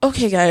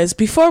Okay, guys,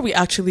 before we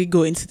actually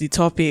go into the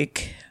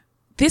topic,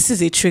 this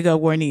is a trigger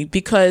warning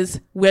because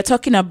we're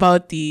talking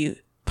about the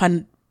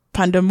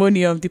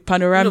pandemonium, the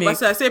panoramic. No,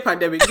 but I say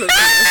pandemic.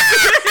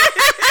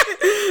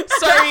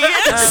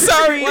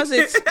 Sorry. Was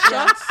it?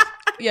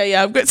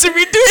 Yeah, I'm going to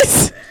redo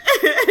it.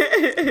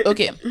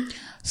 Okay.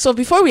 So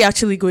before we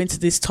actually go into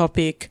this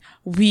topic,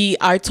 we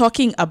are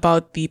talking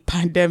about the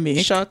pandemic.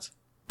 Shot.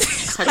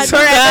 Sorry, You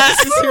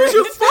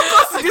should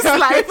focus this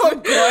life.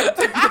 Oh God.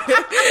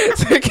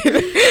 it's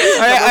okay.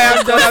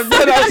 I'm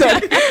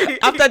done.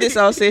 After this,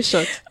 I'll say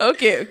shot.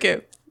 Okay.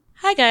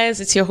 Hi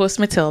guys, it's your host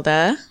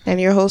Matilda. And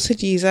your host,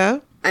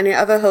 Hadiza. And your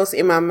other host,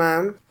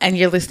 Imama. And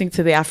you're listening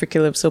to the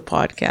Africalypso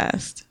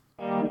podcast.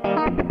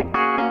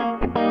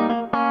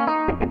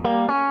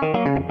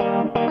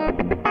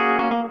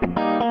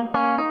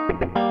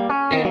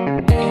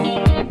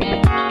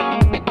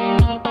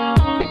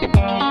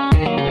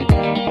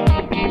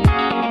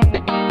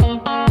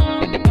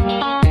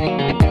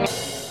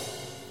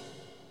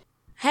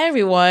 Hi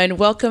everyone,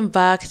 welcome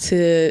back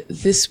to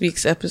this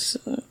week's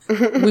episode.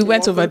 We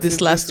went over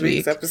this last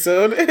week.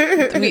 Episode.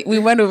 we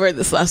went over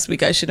this last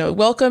week, I should know.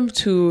 Welcome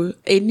to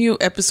a new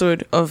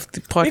episode of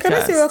the podcast. You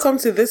can say welcome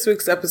to this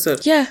week's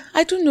episode. Yeah,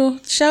 I don't know.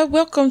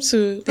 Welcome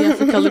to the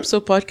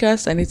Africalypso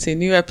podcast, and it's a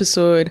new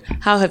episode.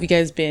 How have you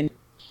guys been?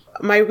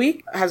 My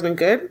week has been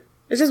good.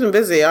 It's just been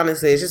busy,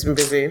 honestly. It's just been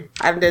busy.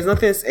 And there's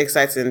nothing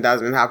exciting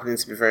that's been happening,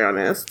 to be very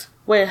honest.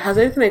 Wait, has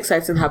anything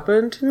exciting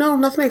happened? No,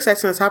 nothing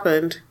exciting has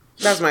happened.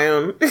 That's my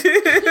own.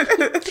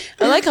 I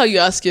like how you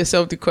ask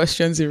yourself the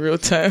questions in real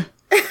time.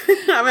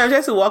 I'm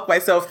trying to walk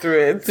myself through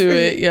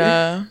it.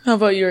 Yeah. How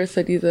about yours,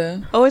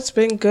 Hadiza? Oh, it's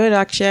been good,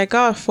 actually. I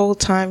got a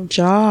full-time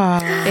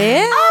job.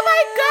 Yeah. Oh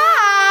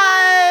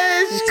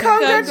my gosh!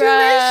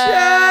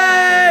 Congratulations!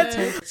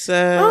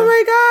 Oh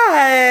my gosh!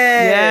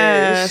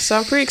 Yeah, so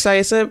I'm pretty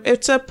excited.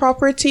 It's a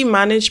property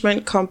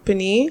management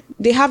company.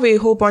 They have a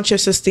whole bunch of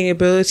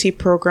sustainability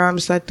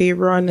programs that they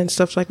run and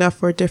stuff like that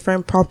for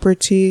different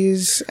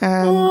properties.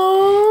 And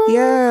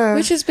yeah.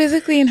 Which is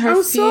basically in her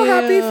I'm so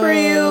happy for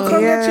you.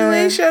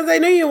 Congratulations. Yeah. I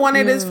know you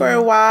wanted this for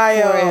a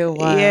while.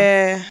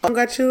 Yeah.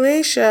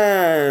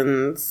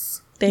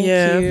 Congratulations. Thank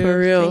you. For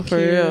real.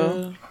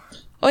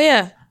 Oh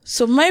yeah.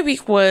 So my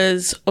week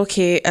was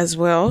okay as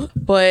well,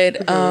 but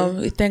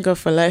thank God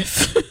for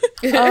life.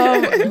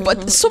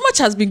 But so much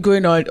has been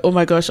going on, oh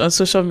my gosh, on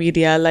social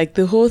media, like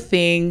the whole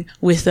thing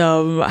with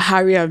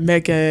Harry and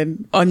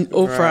Meghan on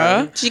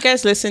Oprah. Did you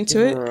guys listen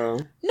to it?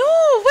 No,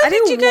 why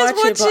did you guys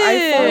watch it?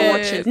 I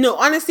watch it. No,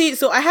 honestly,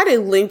 so I had a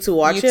link to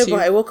watch it, but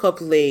I woke up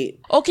late.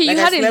 Okay, you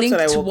had a link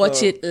to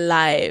watch it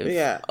live.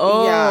 Yeah.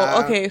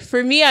 Oh, okay.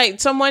 For me,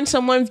 someone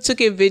took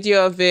a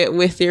video of it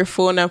with their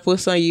phone and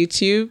posted on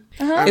YouTube.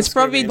 It's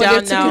probably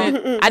down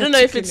now. I don't know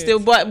if it's still,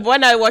 but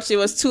when I watched it,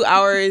 was 2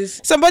 hours.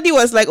 Somebody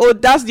was like, "Oh,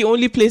 that's the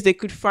only place they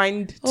could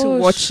find to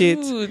watch it."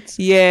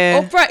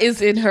 Yeah, Oprah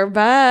is in her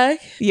bag.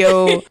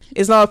 Yo,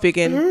 it's not up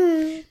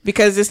again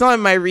because it's not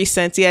in my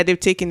recent. Yeah, they've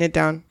taken it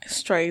down.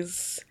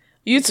 Strides.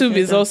 YouTube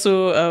is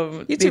also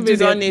YouTube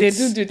is on it.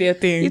 They do their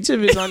thing.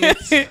 YouTube is on it.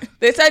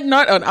 They said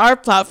not on our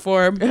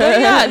platform. But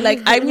yeah,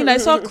 I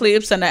saw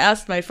clips and I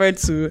asked my friend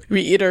to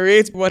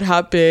reiterate what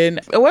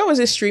happened. Where was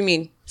it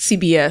streaming?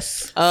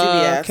 CBS.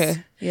 CBS. Okay.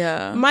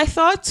 Yeah. My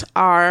thoughts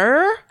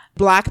are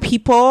Black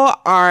people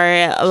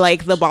are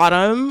like the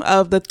bottom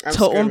of the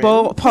totem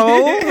pole.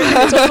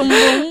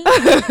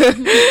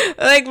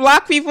 Like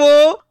Black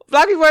people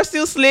are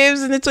still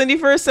slaves in the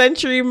 21st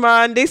century,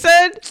 man. They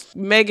said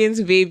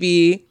Meghan's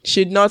baby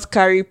should not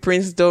carry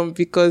princedom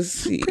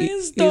because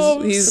he's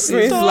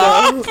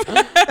black.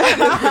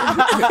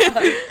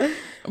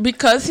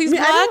 Because he's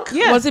black?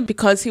 Yeah. Was it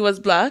because he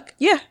was black?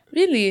 Yeah.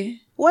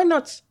 Really? Why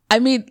not? I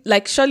mean,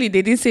 surely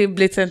they didn't say it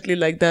blatantly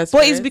like that.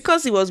 But it's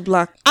because he was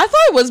black. I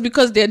thought it was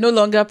because they're no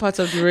longer part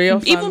of the royal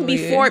family.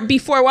 Even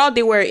before while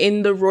they were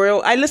in the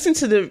royal, I listened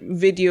to the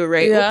video,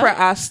 right? Yeah. Oprah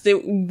asked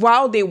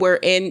while they were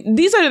in,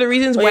 these are the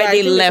reasons why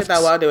they left. They said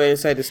that while they were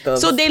inside the stuff.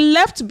 So they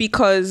left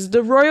because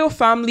the royal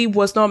family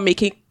was not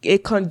making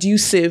it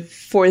conducive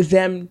for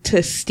them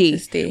to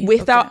stay.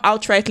 Without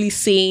outrightly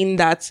saying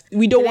that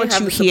we don't want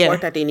you here.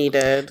 Support that they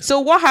needed. So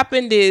what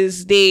happened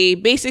is they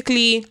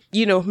basically,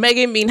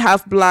 Meghan being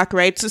half black,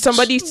 right? So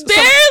somebody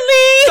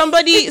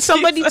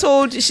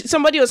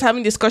was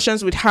having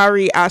discussions with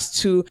Harry as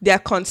to their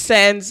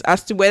concerns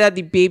as to whether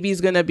the baby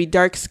is gonna be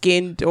dark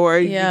skinned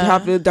or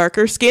have a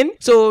darker skin.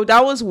 So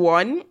that was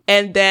one,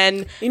 and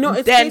then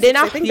I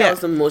think that was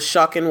the most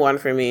shocking one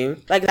for me.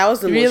 Like that was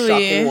the most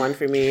shocking one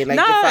for me. Like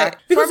the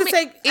fact because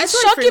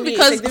it's shocking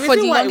because for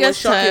the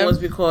longest time was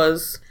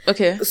because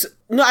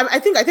No, I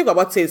think we're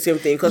about to say the same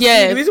thing. Because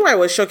the reason why I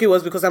was shocking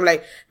was because I'm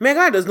like,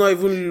 Meghan does not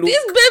even look.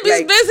 This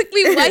baby's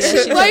basically white.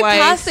 She's white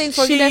passing,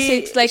 for goodness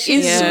sakes. Like,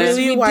 it's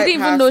really we didn't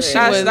even know she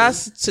was.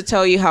 That's to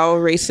tell you how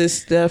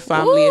racist the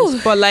family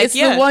is. But like, it's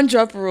the one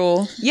drop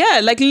rule. Yeah,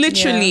 like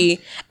literally. Yeah.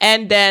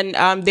 And then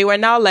they were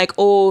now like,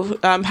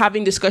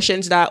 having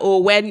discussions that,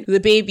 when the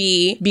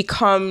baby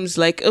becomes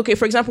like, okay,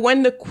 for example,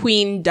 when the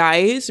queen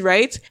dies,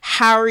 right?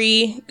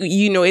 Harry,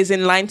 is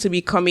in line to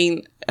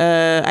becoming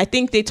I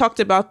think they talked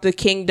about the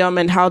kingdom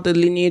and how the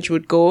lineage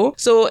would go.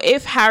 So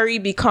if Harry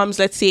becomes,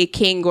 let's say, a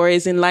king or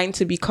is in line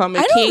to become a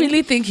king. I don't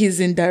really think he's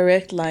in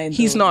direct line.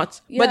 He's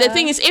not. Yeah. But the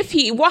thing is,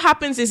 what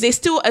happens is they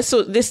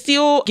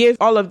still give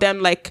all of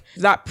them like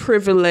that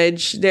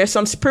privilege. There's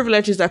some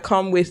privileges that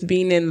come with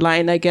being in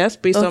line, I guess,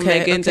 based on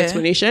Meghan's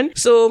explanation.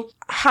 So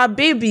her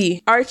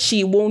baby,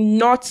 Archie, will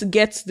not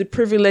get the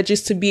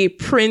privileges to be a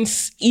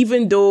prince,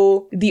 even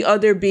though the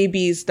other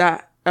babies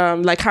that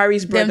like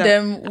Harry's brother,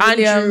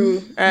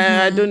 Andrew,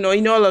 I don't know,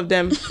 all of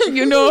them,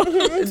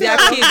 their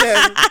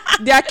kids.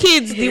 Their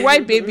kids, the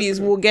white babies,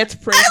 will get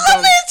princedom. I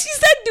love it. She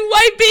said the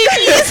white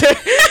babies.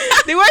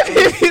 The white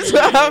babies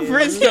will have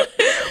princedom,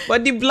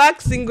 but the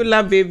black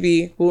singular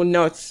baby will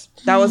not.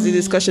 That was the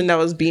discussion that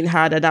was being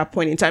had at that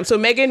point in time. So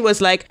Meghan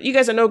was like, you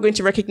guys are not going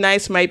to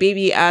recognize my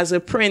baby as a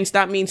prince.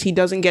 That means he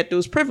doesn't get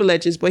those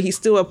privileges, but he's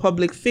still a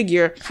public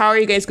figure. How are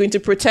you guys going to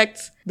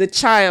protect the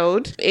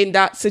child in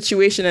that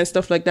situation and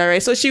stuff like that,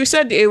 right? So she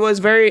said it was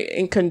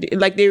very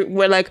like they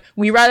were like,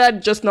 we rather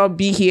just not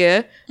be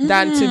here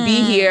than to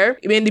be here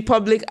in the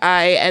public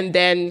eye, and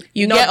then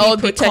you get all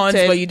the cons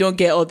but you don't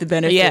get all the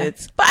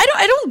benefits. But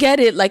I don't get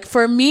it. Like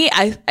for me,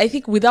 I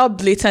think without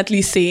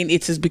blatantly saying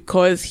it is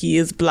because he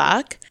is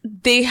black,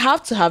 they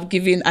have to have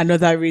given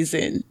another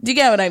reason. Do you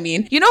get what I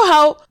mean? You know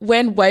how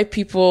when white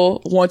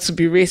people want to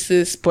be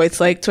racist, but it's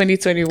like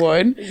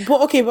 2021.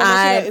 But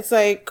it's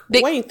like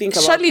when you think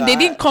about surely that, they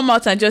didn't come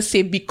out and just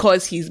say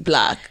because he's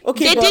black.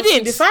 Okay, they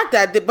didn't. The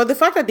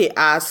fact that they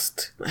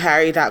asked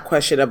Harry that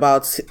question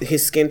about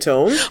his skin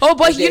tone. Oh,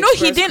 but he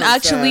didn't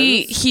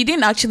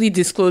actually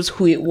disclose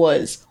who it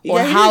was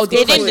or how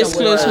they didn't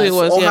disclose who it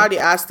was or how they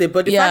asked it.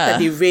 But the fact that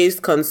they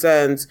raised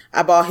concerns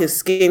about his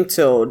skin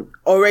tone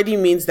already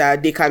means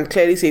that they can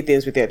clearly say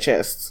things with their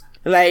chests.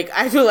 Like,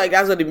 I feel like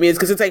that's what it means,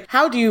 because it's like,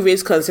 how do you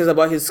raise concerns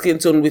about his skin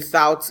tone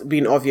without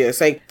being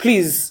obvious? Like,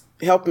 please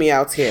help me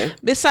out here.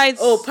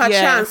 Besides,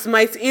 perchance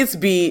might it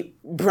be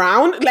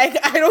brown? Like,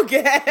 I don't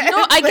get.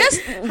 No, I guess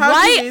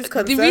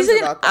why the reason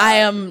I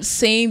am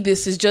saying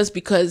this is just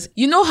because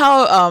you know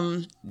how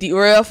the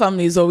royal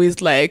family is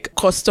always like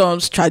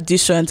customs,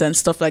 traditions and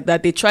stuff like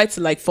that. They try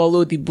to like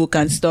follow the book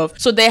and stuff.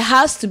 So there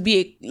has to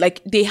be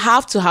they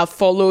have to have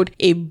followed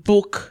a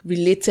book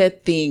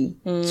related thing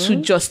to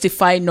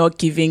justify not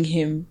giving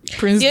him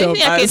princedom. The only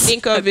thing I can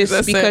think of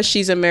is because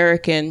she's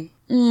American.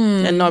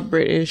 And not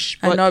British.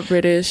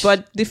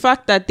 But the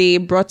fact that they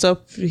brought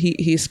up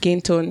his skin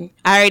tone,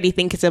 I already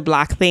think it's a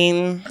black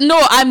thing. No,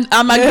 I'm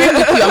agreeing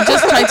with you. I'm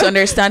just trying to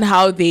understand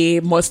how they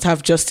must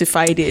have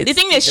justified it. The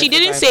thing is, she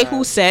didn't say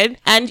who said,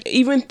 and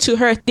even to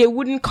her, they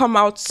wouldn't come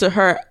out to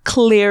her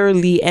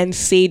clearly and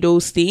say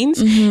those things.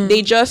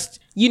 They just,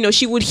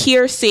 she would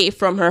hear say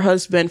from her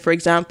husband, for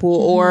example,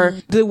 or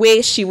the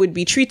way she would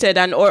be treated,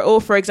 and or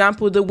for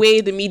example, the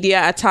way the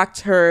media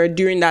attacked her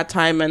during that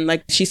time, and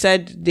like she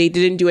said, they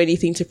didn't do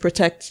anything to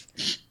protect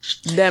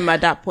them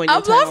at that point.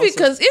 I'm laughing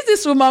because if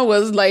this woman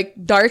was like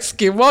dark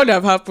skin, what would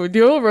have happened? The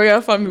whole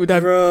royal family would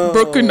have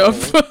broken up,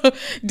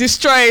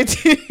 destroyed.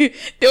 They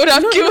would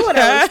have killed what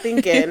her. I was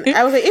thinking?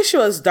 I was like, if she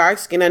was dark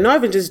skin, and not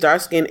even just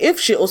dark skin, if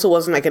she also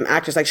wasn't like an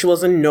actress, like she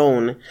wasn't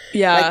known.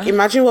 Yeah. Like,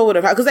 imagine what would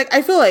have happened. Because like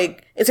I feel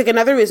like it's like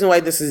another reason why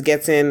this is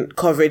getting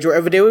coverage,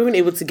 wherever they were even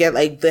able to get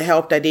like the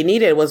help that they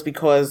needed was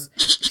because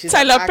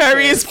Tyler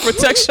Perry's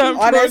protection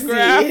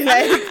program.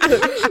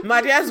 Like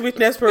Maria's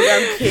witness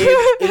program came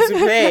into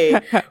play.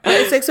 But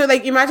it's like, so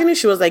like imagine if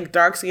she was like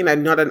dark skinned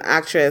and not an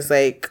actress,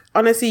 like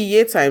honestly,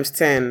 yeah, times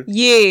 10.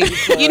 Yeah.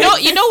 You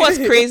know what's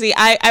crazy?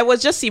 I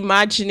was just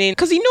imagining,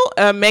 because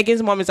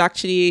Meghan's mom is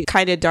actually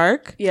kind of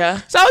dark.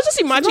 Yeah. So I was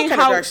just imagining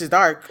she's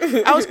dark.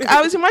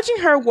 I was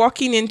imagining her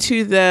walking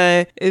into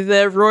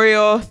the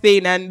royal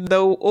thing and the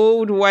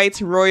old white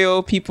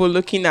royal people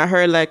looking at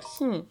her like,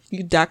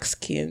 you dark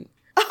skin.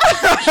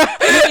 Because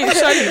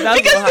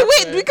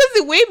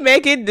the way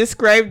Meghan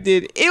described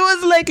it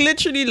was like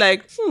literally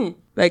like,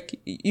 like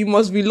you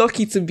must be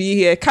lucky to be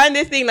here kind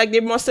of thing. Like they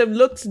must have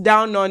looked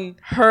down on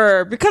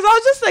her, because I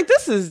was just like,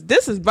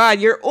 this is bad.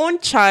 Your own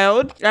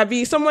child,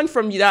 someone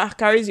from that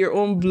carries your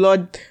own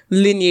blood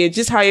lineage,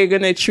 just how you're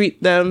gonna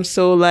treat them.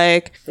 So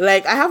like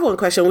I have one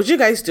question. Would you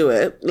guys do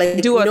it?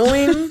 Like, do it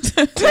knowing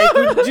like,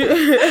 would you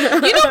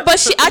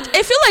but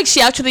I feel like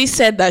she actually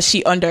said that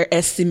she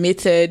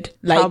underestimated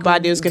like how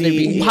bad it was gonna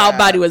be. How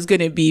bad it was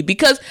gonna be,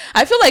 because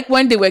I feel like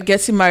when they were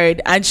getting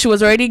married and she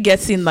was already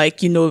getting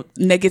like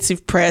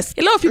negative press,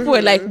 a lot of people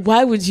were like,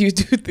 why would you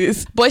do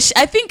this? But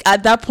I think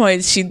at that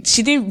point she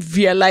didn't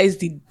realize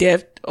the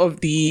depth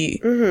of the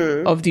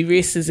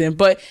racism.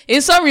 But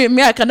in summary,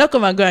 me, I cannot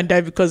come and go and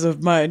die because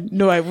of man.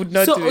 No, I would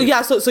not do it.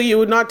 Yeah, so you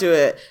would not do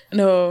it?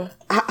 No.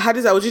 How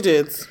does that? Would you do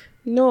it?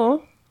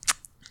 No.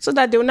 So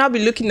that they will now be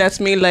looking at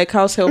me like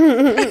house help. House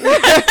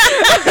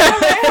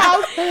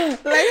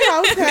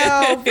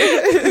help.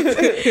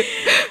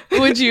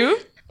 Would you?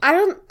 I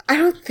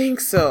don't think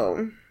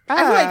so.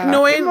 I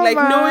feel like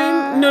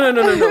knowing.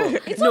 No.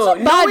 It's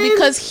also bad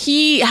because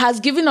he has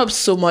given up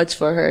so much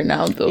for her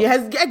now, though.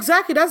 Yeah,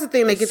 exactly. That's the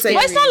thing. Like, it's like,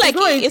 but it's not like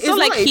it's not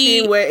like a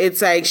thing where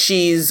it's like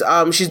she's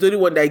the only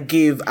one that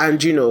gave,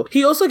 and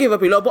he also gave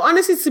up a lot. But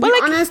honestly, to be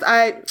honest,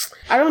 I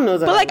don't know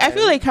that. But like, I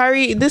feel like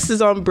Harry, this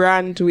is on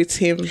brand with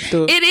him,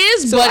 though. It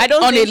is, so but I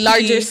don't on a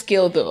larger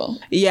scale, though.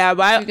 Yeah,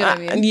 but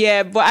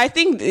but I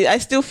think I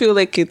still feel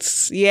like it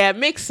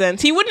makes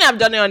sense. He wouldn't have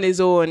done it on his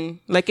own.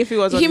 Like, if he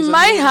was on his own. He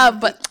might have,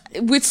 but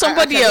with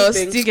somebody else,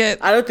 I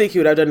don't think he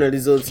would have done it on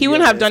his own. He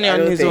wouldn't have done it on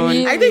his own.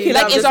 I think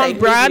like it's on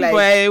brand,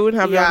 but he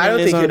wouldn't have done it on his own. I don't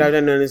think he would have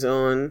done it on his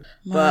own.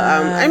 But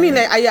I mean,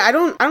 I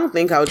don't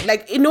think I would,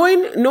 like,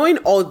 knowing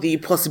all the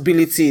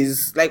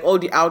possibilities, like all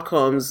the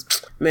outcomes.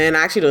 Man, I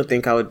actually don't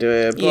think I would do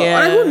it.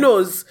 But who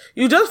knows?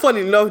 You just fall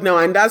in love now,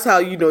 and that's how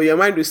your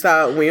mind will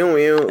start.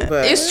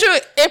 But it's true.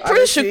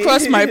 April should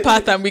cross my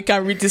path, and we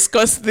can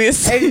rediscuss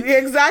this.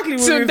 Exactly.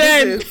 So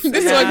then,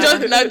 this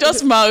one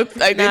just mouth.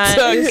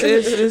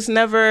 It's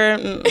never.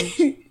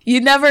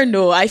 You never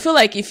know. I feel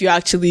like if you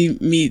actually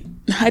meet,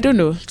 I don't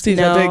know. See,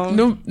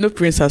 no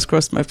prince has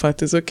crossed my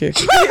path. It's okay.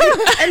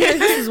 Anyways,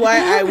 this is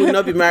why I would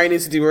not be married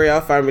into the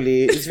royal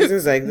family. It's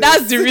reasons like this.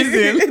 That's the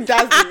reason.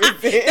 That's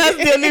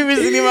the only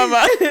reason,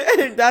 Mama.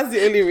 That's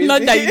the only reason.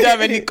 Not that you don't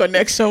have any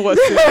connection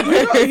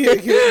whatsoever. you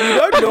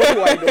don't know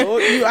who I know.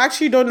 You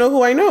actually don't know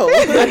who I know.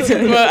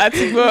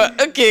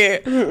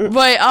 Okay.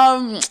 But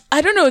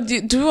I don't know.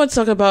 Do we want to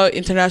talk about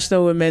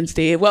International Women's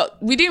Day? Well,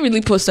 we didn't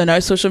really post on our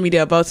social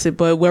media about it,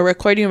 but we're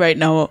recording right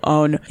now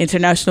on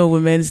International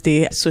Women's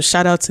Day. So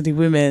shout out to the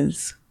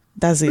women's.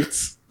 That's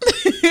it.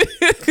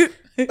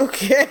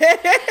 Okay.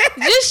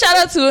 Just shout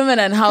out to women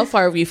and how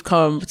far we've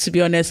come, to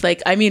be honest.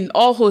 Like, I mean,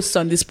 all hosts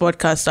on this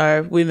podcast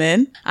are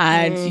women,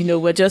 and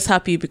we're just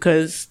happy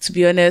because, to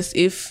be honest,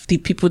 if the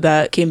people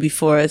that came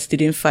before us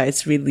didn't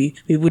fight, really,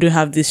 we wouldn't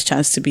have this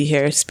chance to be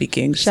here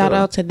speaking. Shout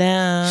out to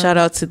them. Shout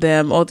out to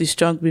them, all the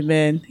strong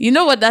women. You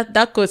know what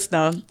that quote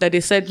now that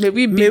they said, may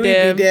we be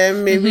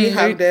them, may we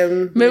have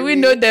them, may we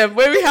know them,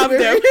 where we have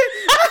them.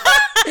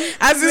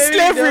 As a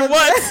slavery,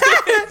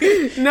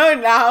 what? No,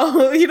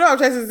 now you know what I'm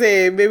trying to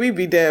say. May we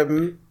be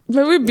them.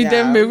 May we be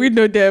them. May we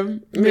know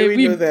them. May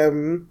we know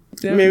them.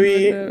 May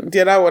we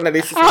the other one that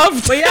they say.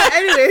 But yeah,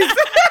 anyways.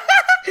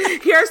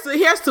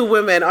 Here's to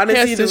women.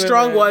 Honestly, the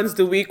strong ones,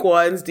 the weak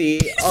ones, the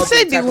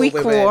weak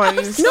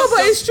ones. No,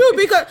 but it's true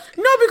because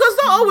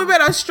not all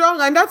women are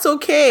strong, and that's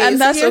okay. And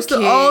that's here's to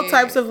all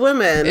types of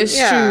women. It's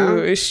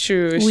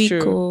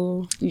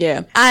true.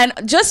 Yeah. And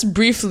just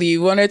briefly,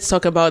 we wanted to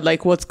talk about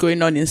like what's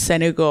going on in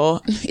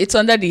Senegal. It's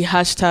under the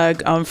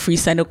hashtag Free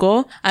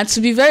Senegal. And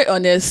to be very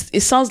honest,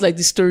 it sounds like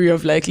the story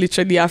of like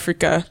literally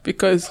Africa,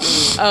 because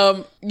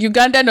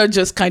Uganda not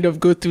just kind of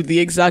go through the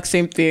exact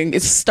same thing.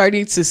 It's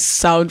starting to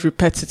sound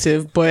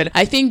repetitive, but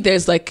I think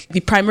there's like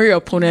the primary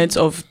opponent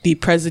of the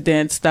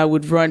president that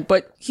would run,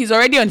 but he's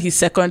already on his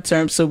second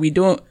term, so we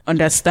don't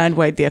understand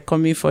why they're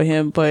coming for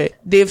him. But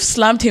they've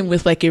slammed him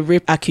with like a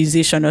rape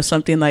accusation or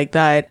something like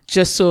that,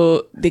 just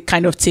so they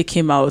kind of take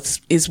him out,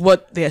 is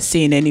what they're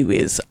saying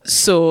anyways.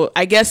 So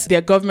I guess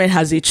their government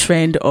has a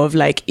trend of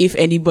like, if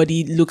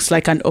anybody looks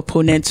like an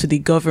opponent to the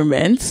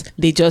government,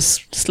 they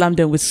just slam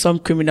them with some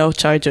criminal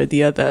charge or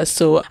the other.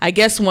 So I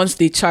guess once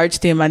they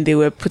charged him and they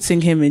were putting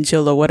him in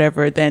jail or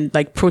whatever, then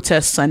like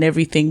protests and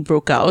everything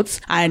broke out.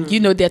 And,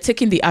 they're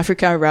taking the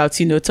African route,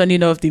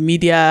 turning off the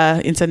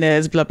media,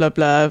 internet, blah, blah,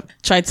 blah,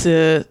 trying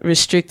to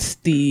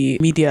restrict the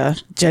media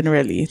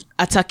generally,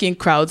 attacking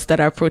crowds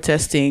that are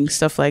protesting,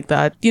 stuff like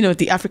that.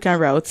 The African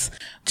routes.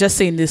 Just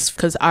saying this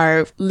because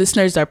our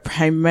listeners are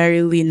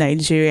primarily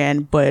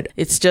Nigerian, but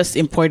it's just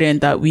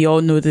important that we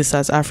all know this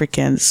as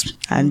Africans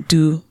and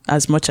do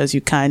as much as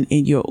you can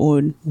in your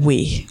own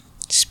way.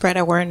 Spread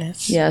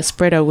awareness. Yeah,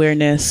 spread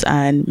awareness,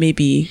 and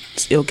maybe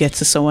it'll get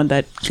to someone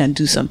that can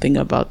do something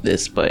about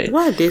this. But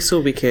why are they so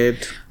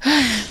wicked?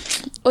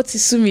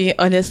 Otisumi,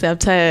 honestly, I'm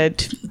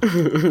tired.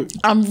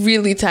 I'm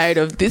really tired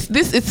of this.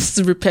 It's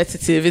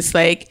repetitive. It's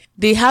like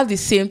they have the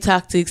same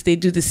tactics. They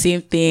do the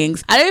same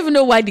things. I don't even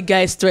know why the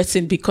guy is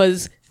threatened,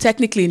 because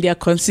technically in their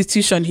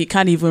constitution, he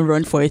can't even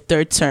run for a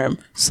third term.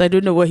 So I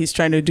don't know what he's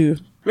trying to do.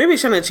 Maybe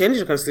he's trying to change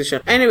the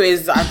constitution.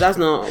 Anyways, that's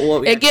not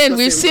what we Again,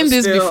 we've seen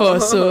this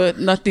before, so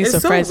nothing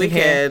surprising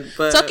here.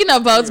 Talking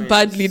about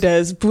bad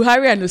leaders,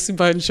 Buhari and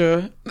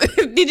Osinbajo.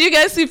 Did you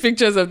guys see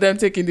pictures of them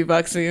taking the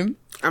vaccine?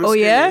 I'm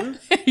screaming. Yeah?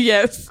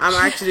 Yes. I'm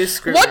actually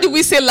screaming. What did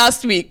we say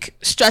last week?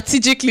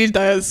 Strategic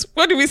leaders.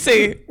 What did we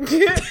say?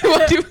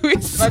 What did we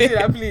say?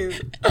 Martina,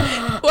 please.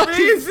 What did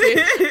we say?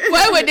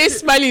 Why were they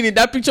smiling in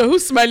that picture?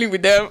 Who's smiling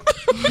with them?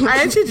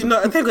 I actually did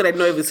not. Thank God I did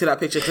not even see that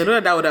picture, because I know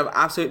that would have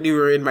absolutely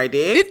ruined my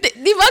day.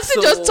 The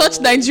vaccine just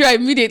touched Nigeria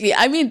immediately.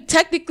 I mean,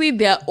 technically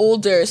they're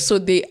older, so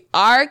they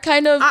are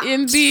kind of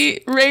in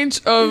the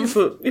range of...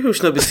 People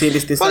should not be saying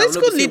this.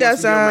 Political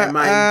leaders are...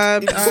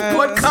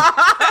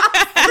 podcast.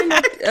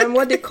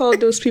 what they call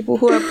those people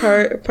who are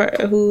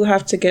who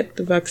have to get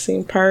the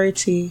vaccine?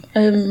 Priority.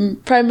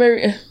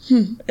 Primary.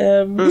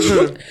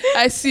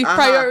 I see.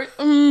 Priority.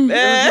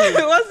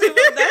 What's the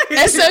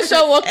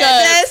Essential workers.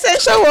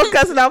 Essential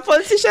workers. Now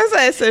politicians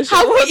are essential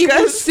Have workers. we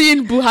even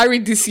seen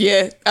Buhari this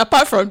year?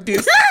 Apart from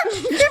this,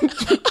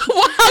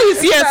 how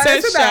is he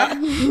essential?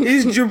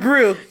 He's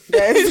Jubril.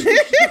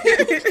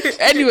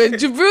 Anyway,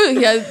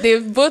 Jubril,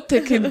 they've both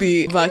taken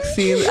the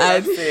vaccine,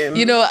 and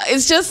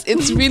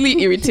it's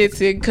really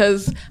irritating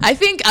because I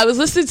think I was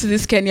listening to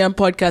this Kenyan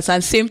podcast,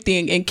 and same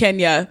thing in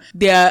Kenya,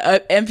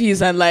 their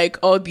MPs and like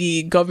all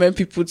the government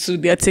people too,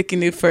 they're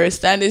taking it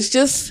first, and it's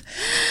just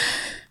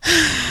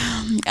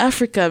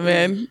Africa,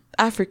 man,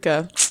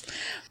 Africa.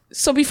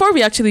 So before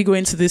we actually go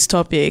into this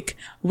topic,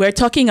 we're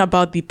talking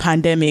about the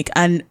pandemic,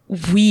 and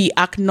we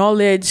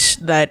acknowledge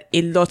that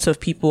a lot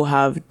of people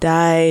have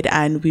died,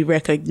 and we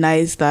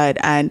recognize that,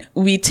 and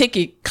we take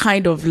a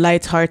kind of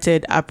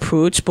lighthearted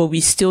approach, but we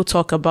still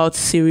talk about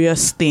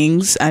serious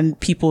things and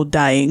people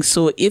dying.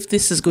 So if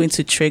this is going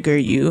to trigger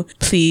you,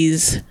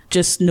 please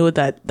just know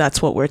that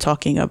that's what we're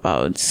talking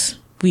about.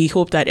 We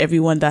hope that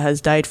everyone that has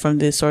died from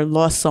this or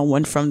lost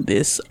someone from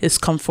this is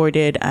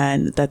comforted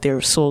and that their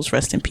souls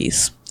rest in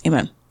peace.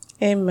 Amen.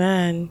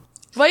 Amen.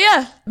 But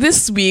yeah,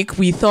 this week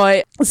we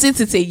thought,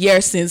 since it's a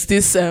year since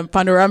this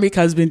panoramic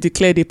has been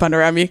declared a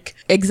panoramic,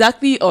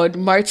 exactly on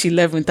March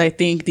 11th, I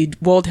think the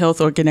World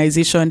Health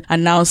Organization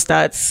announced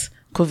that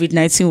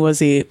COVID-19 was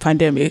a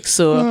pandemic.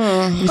 So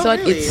we thought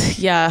really?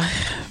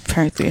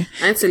 Apparently.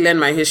 I need to learn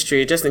my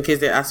history just in case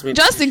they ask me.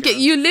 Just in case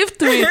you lived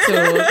through it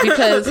too,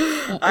 because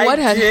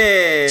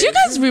do you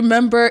guys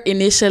remember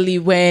initially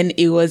when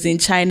it was in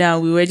China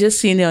and we were just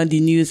seeing it on the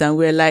news and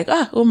we were like,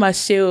 oh my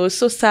shit,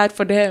 so sad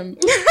for them.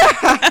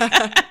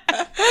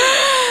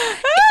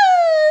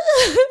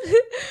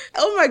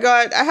 Oh my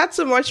God, I had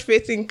so much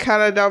faith in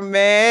Canada,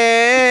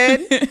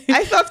 man.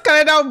 I thought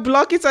Canada would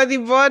block it on the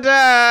border.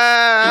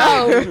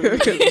 Oh.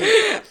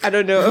 I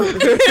don't know. It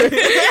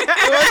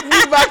was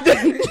me back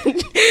then.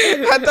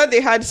 I thought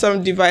they had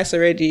some device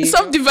already.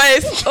 Some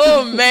device?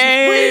 Oh,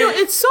 man. Well,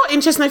 it's so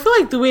interesting. I feel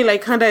like the way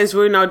like Canada is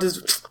rolling out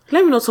this...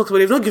 Let me not talk about it.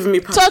 They've not given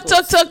me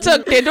passports.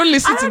 Talk. They don't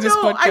listen to this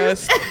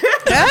podcast.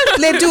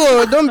 They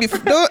do. Don't be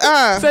fooled.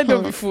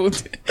 Don't be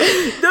fooled.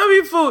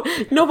 Don't be fooled.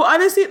 No, but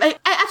honestly, like,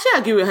 I actually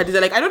agree with Hadiza.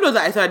 Like, I don't know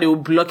that I thought they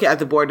would block it at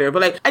the border,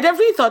 but like, I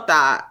definitely thought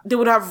that they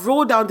would have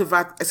rolled out the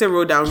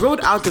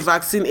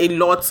vaccine a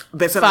lot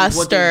better than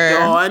what they've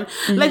done.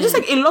 Mm-hmm. Like, just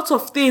like a lot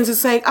of things.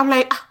 It's like, I'm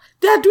like,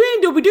 they'll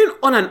be doing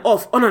on and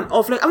off.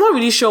 Like, I'm not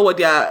really sure what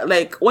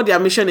their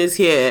mission is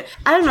here.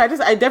 I don't know.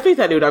 I definitely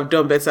thought they would have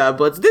done better.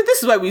 But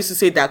this is why we used to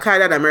say that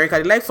Canada and America,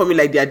 they like for me,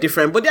 like, they're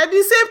different, but they're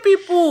the same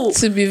people.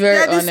 To be very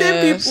honest.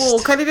 They're the same people.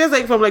 Canadians,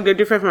 like, they're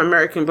different from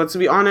American, but to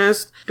be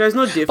honest, there's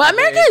no difference. But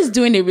America is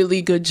doing a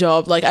really good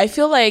job. Like, I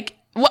feel like,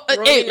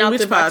 rolling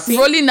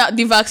out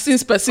the vaccine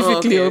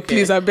specifically. Okay.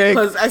 Please, I beg.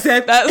 Because I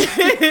said that's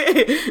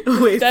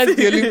that's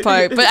the only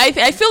part. But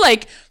I feel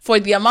like for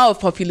the amount of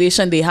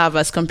population they have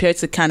as compared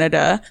to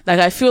Canada, like,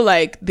 I feel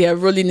like they are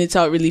rolling it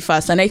out really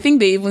fast. And I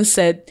think they even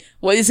said,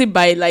 what is it,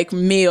 by like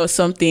May or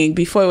something,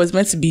 before it was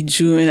meant to be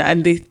June,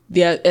 and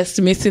they are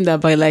estimating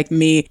that by like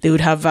May they would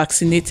have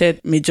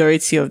vaccinated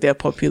majority of their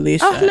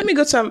population. Let me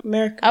go to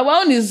America. Our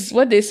one is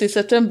what they say,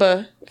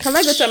 September. Can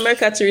I go to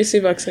America to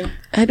receive vaccine?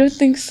 I don't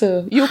think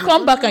so. You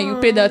come back and you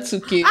pay that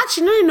 2K.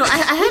 Actually, no. I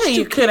heard that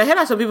you could. I heard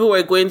that some people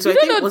were going to. I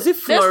think, was it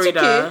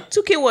Florida?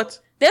 2K what?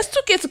 There's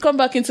 2K to come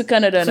back into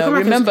Canada now,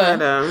 remember?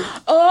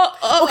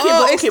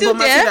 Okay, but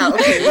Matilda,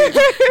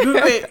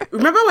 wait.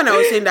 Remember when I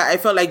was saying that I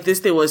felt like this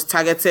thing was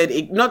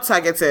not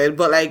targeted,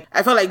 but like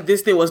I felt like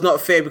this thing was not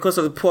fair because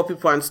of the poor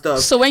people and stuff.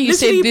 So when you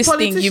say this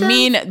thing, you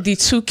mean the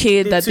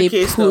 2K that they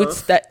put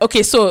stuff. That,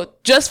 okay, so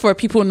just for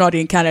people not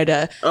in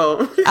Canada,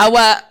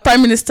 our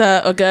Prime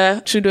Minister,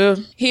 Oga Trudeau,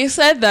 he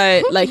said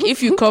that like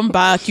if you come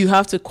back, you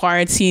have to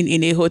quarantine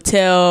in a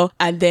hotel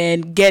and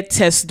then get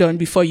tests done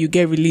before you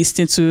get released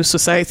into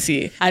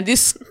society. And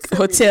this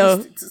hotel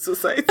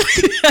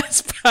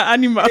that's per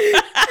animal.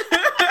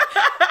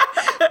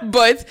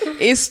 But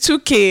it's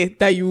 2K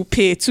that you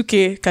pay,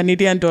 2K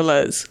Canadian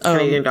dollars.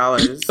 Canadian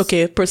dollars.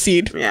 Okay,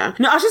 proceed. Yeah.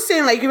 No, I was just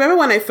saying, like, remember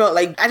when I felt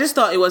like, I just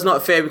thought it was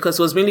not fair because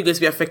it was mainly going to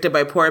be affected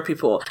by poor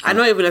people. I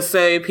not even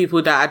necessarily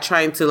people that are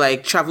trying to,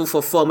 like, travel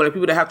for fun, but like,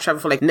 people that have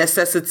travel for, like,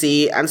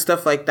 necessity and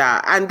stuff like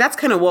that. And that's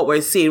kind of what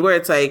we're seeing, where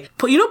it's like,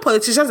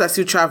 politicians are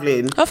still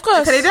traveling. Of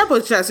course. Canadian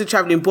politicians are still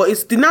traveling, but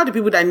it's now the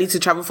people that need to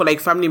travel for, like,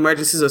 family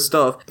emergencies or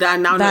stuff that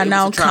are now not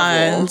able to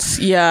travel.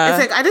 Yeah.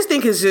 It's like, I just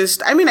think it's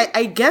just, I mean,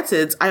 I get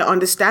it. I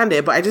understand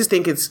it, but I just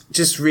think it's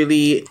just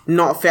really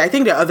not fair. I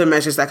think there are other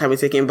measures that can be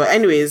taken, but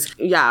anyways,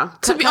 yeah.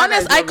 To be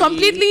honest, I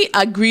completely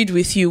agreed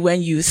with you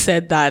when you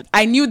said that.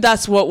 I knew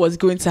that's what was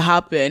going to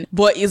happen,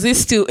 but is it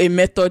still a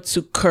method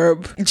to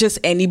curb just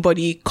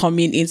anybody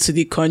coming into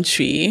the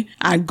country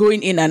and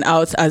going in and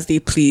out as they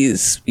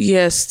please?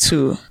 Yes,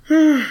 too.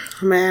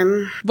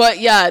 Man. But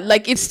yeah,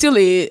 like, it's still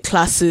a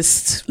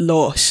classist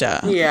law,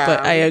 sure. Yeah.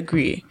 But I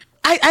agree.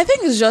 I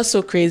think it's just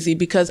so crazy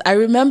because I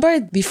remember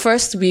the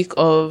first week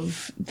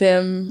of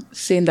them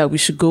saying that we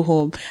should go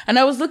home. And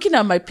I was looking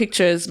at my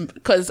pictures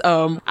because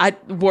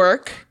at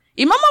work,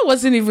 Imama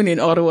wasn't even in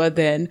Ottawa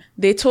then.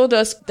 They told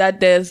us that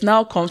there's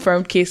now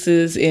confirmed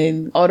cases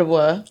in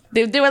Ottawa.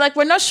 They were like,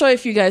 we're not sure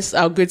if you guys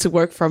are going to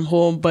work from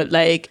home, but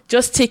like,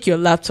 just take your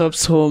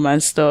laptops home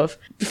and stuff.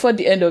 Before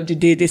the end of the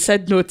day, they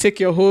said, no, take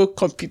your whole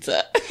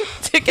computer.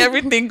 Take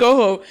everything, go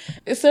home.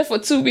 They said for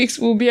 2 weeks,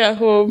 we'll be at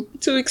home.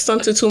 2 weeks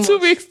turned to 2 months. 2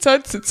 weeks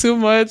turned to 2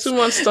 months. 2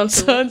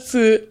 months turned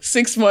to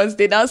 6 months.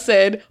 They now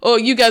said, oh,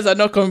 you guys are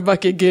not coming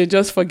back again.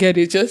 Just forget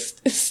it.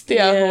 Just stay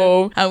at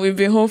home. And we've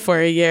been home for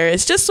a year.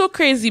 It's just so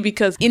crazy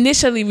because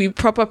initially we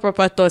proper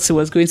thought it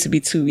was going to be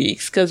 2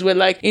 weeks. Because we're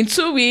like, in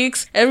 2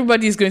 weeks,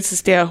 everybody's going to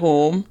stay at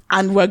home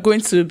and we're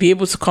going to be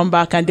able to come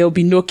back and there'll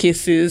be no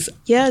cases.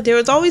 Yeah, there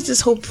was always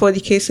this hope for the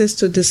cases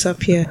to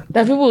disappear.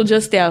 That people will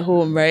just stay at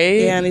home,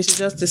 right? Yeah, and it should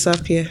just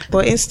disappear.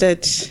 But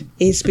instead,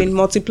 it's been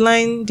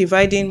multiplying,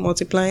 dividing,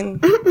 multiplying.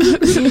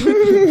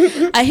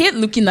 I hate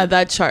looking at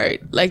that chart.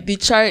 Like the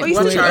chart. Oh, you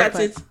still look at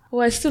it? Oh,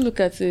 I still look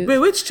at it. Wait,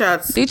 which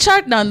charts? The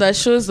chart now that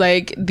shows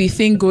like the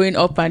thing going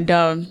up and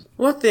down.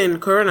 What thing?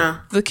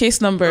 Corona? The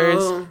case numbers.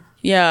 Oh.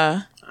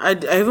 Yeah. I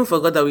even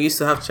forgot that we used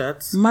to have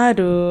charts.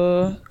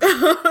 Mado.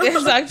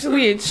 There's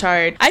actually a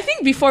chart. I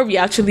think before we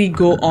actually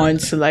go on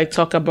to like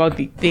talk about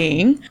the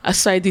thing,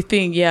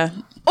 yeah.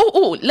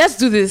 Oh, let's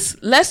do this.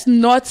 Let's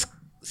not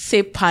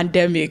say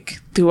pandemic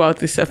throughout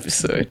this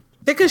episode.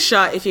 Take a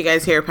shot if you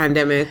guys hear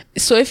pandemic.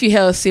 So if you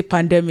hear us say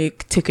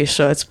pandemic, take a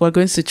shot. We're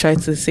going to try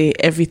to say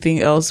everything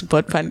else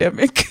but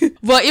pandemic.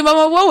 But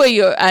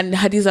Imama, and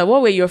Hadiza,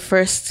 what were your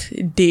first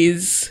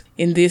days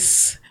in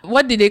this?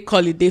 What did they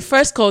call it? They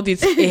first called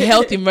it a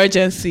health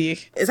emergency.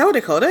 Is that what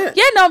they called it?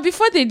 Yeah, no,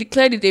 before they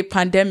declared it a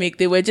pandemic,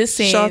 they were just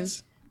saying...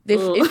 Shots. It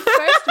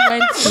first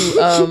went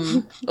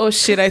to... oh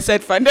shit, I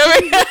said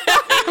pandemic. Yo,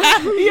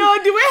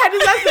 the way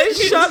Hadiza said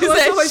shot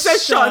was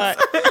said shot.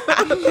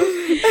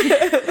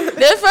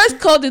 They first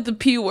called it the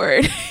P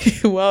word.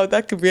 Wow,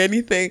 that could be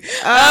anything. They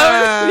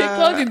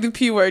called it the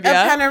P word,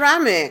 yeah? A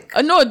panoramic.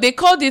 No, they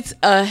called it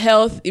a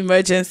health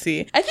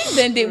emergency. I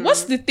think then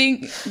what's the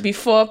thing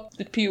before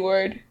the P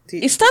word?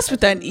 It starts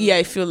with an E,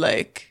 I feel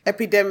like.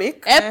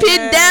 Epidemic.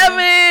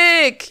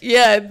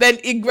 Yeah, then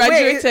it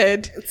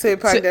graduated to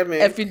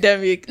pandemic.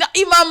 Epidemic. No,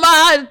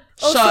 Imama.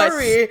 Oh, shots.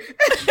 sorry.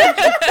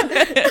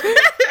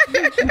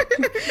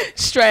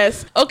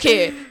 Stress.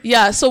 Okay.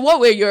 Yeah. So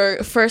what were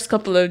your first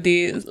couple of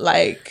days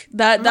like?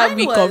 That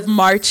week of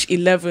March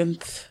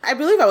 11th. I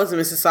believe I was in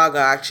Mississauga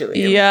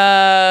actually.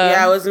 Yeah.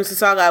 Yeah, I was in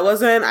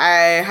Mississauga.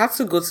 I had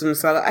to go to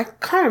Mississauga. I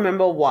can't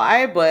remember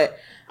why, but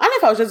I don't know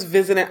if I was just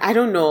visiting. I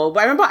don't know. But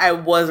I remember I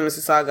was in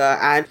Mississauga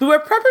and we were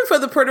prepping for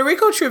the Puerto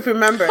Rico trip,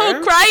 remember?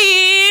 Oh,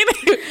 crying.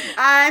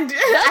 And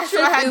that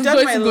trip is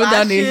going to go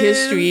down in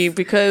history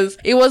because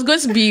it was going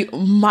to be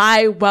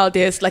my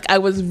wildest. Like I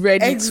was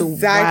ready to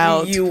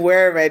wild. You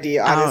were ready,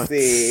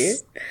 honestly.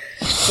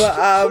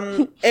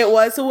 But it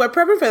was, so we're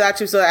prepping for that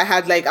trip. So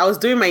I was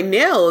doing my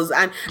nails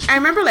and I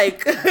remember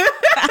like...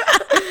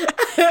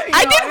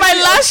 I did my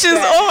lashes.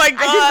 Oh my god!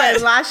 I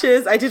did my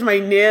lashes. I did my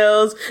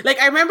nails.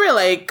 Like I remember,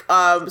 like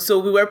so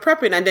we were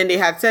prepping, and then they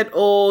had said,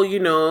 "Oh,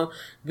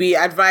 we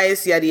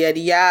advise yada yada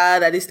yada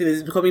that this thing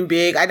is becoming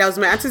big." And I was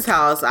at my auntie's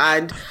house,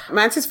 and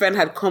my auntie's friend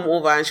had come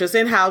over, and she was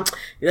saying how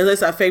it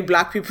doesn't affect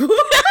Black people.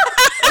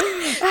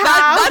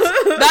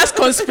 That's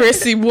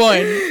conspiracy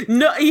one.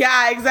 No,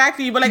 yeah,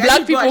 exactly. But like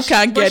Black people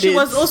can't get it. She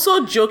was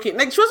also joking.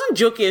 Like she wasn't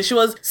joking. She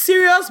was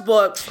serious,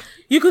 but.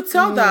 You could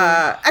tell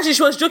that, actually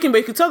she was joking, but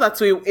you could tell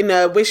that in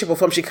a way, shape or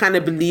form, she kind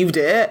of believed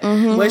it.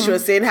 When she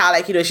was saying how,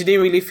 like, she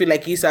didn't really feel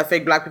like it used to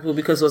affect Black people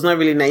because it was not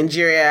really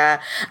Nigeria.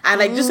 And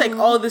like, just like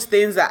all these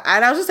things and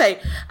I was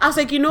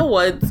like, you know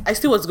what? I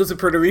still want to go to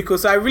Puerto Rico,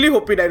 so I'm really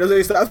hoping that it doesn't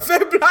used to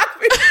affect Black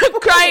people.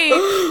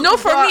 Crying. No,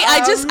 for me,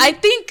 I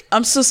think,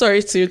 I'm so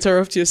sorry to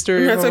interrupt your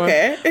story. That's Mama.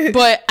 okay.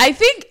 But I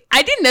think,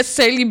 I didn't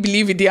necessarily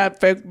believe it did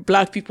affect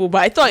Black people,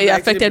 but I thought it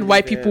affected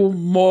white people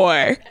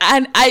more.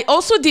 And I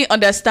also didn't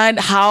understand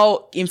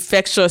how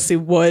infectious it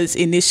was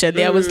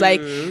initially. I was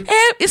like,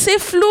 it's a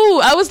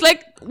flu. I was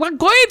like, we're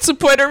going to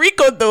Puerto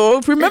Rico though.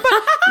 Remember,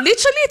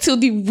 literally till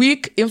the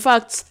week, in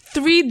fact,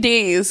 3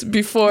 days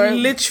before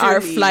our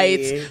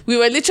flight, we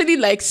were literally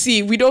like,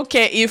 see, we don't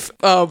care if,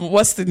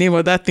 what's the name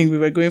of that thing we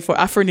were going for?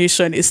 Afro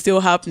Nation is still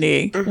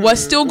happening. We're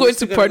still going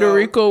to Puerto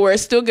Rico. We're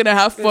still going to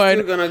have fun. We're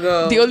still gonna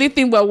go. The only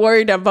thing we're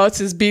worried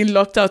about is being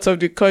locked out of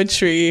the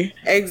country.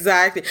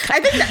 Exactly. I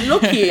think that,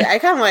 low-key, I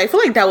feel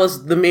like that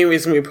was the main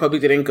reason we probably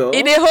didn't go.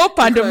 In a whole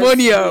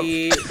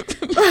pandemonium.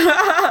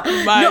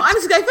 No,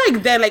 honestly, I feel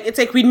like then, like, it's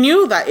like we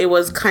knew that it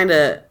was kind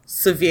of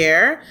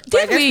severe,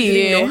 but I guess we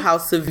didn't know how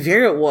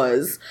severe it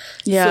was.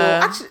 Yeah.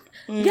 So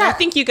actually, I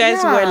think you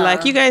guys were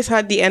like, you guys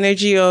had the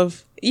energy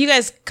of, you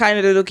guys kind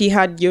of low-key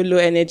had YOLO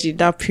energy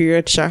that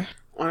period, Sha.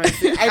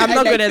 Honestly, I'm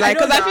not gonna lie,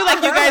 because I feel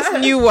like you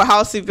guys knew what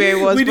House Bear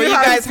was, but you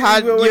guys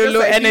had YOLO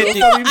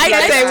energy.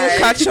 I said it will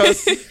catch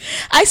us.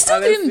 I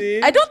still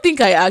didn't. I don't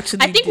think I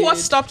actually. I think what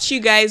stopped you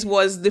guys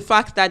was the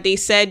fact that they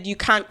said you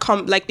can't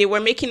come. Like they were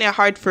making it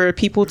hard for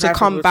people to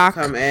come back,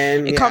 come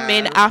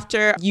in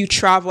after you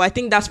travel. I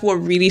think that's what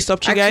really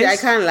stopped you guys. I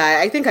can't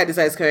lie. I think I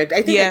decided correct.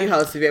 I think I knew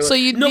House Bear. So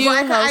you knew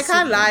I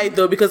can't lie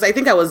though, because I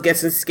think I was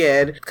getting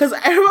scared. Because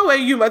I remember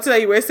when you,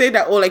 Matilda, you were saying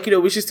that,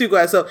 we should still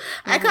go. So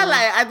I can't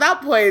lie. At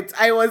that point,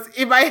 I was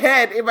in my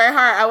head, in my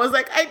heart, I was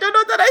like, I don't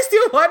know that I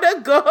still want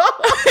to go.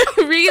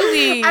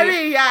 Really? I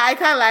mean, yeah, I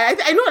can't lie.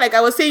 I know, like,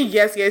 I was saying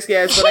yes,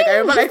 but like, I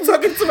remember like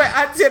talking to my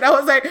auntie, and I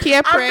was like,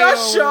 I'm not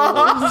sure.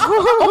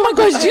 Oh my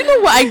gosh, do you know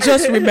what I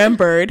just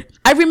remembered?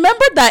 I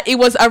remember that it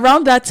was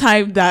around that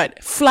time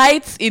that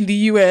flights in the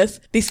US,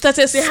 they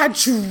had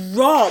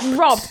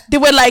dropped. They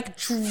were like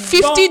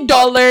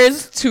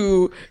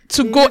 $50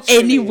 to go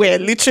anywhere,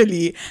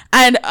 literally.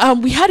 And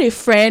we had a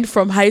friend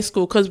from high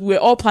school, because we were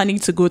all planning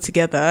to go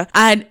together,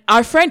 and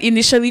our friend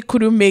initially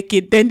couldn't make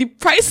it. Then the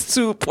price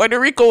to Puerto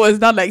Rico was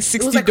now like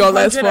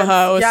 $60 for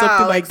her or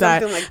something like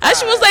that. And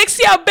she was like,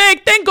 see, I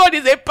beg, thank God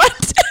it's a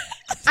pandemic.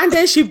 And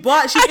then she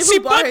bought her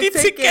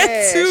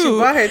ticket too. She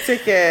bought her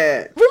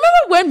ticket.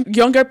 Remember when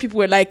younger people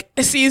were like,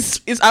 see,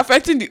 it's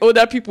affecting the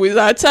older people. It's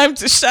our time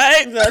to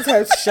shine. It's our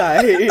time to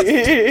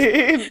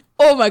shine.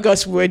 Oh my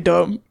gosh, we're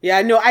dumb.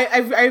 Yeah, no, I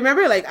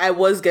remember like I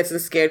was getting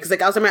scared, because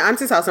like I was at my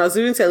auntie's house and I was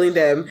even telling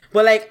them,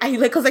 but like I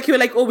like, because like you were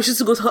like, oh, we should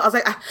go to her. I was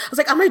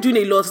like, am I doing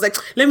a lot? I was like,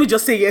 let me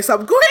just say yes,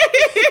 I'm going.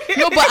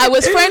 No, but I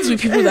was friends with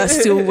people that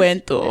still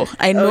went though.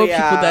 I know people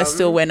that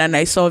still went, and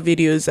I saw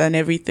videos and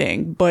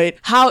everything. But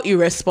how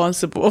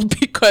irresponsible,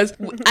 because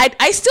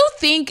I still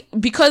think,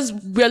 because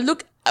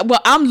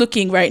I'm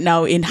looking right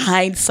now in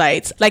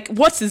hindsight. Like,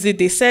 what is it?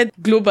 They said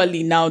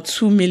globally now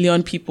 2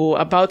 million people,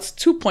 about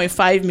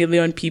 2.5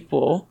 million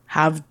people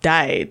have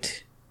died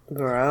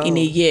in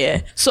a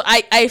year. So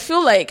I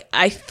feel like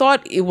I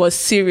thought it was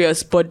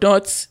serious, but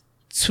not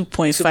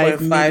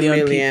 2.5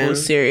 million people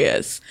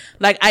serious.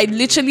 Like, I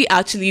literally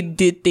actually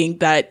did think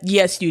that,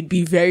 yes, you'd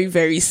be very,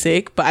 very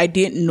sick, but I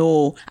didn't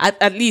know,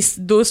 at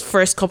least those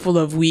first couple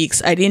of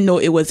weeks, I didn't know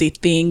it was a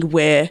thing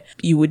where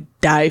you would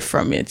die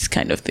from it,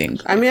 kind of thing.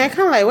 I mean, I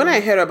kind of like, when I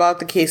heard about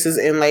the cases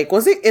in, like,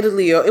 was it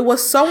Italy, or it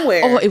was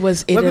somewhere? Oh, it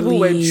was Italy.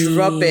 Where people were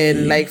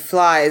dropping like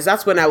flies.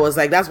 That's when I was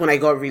like, that's when I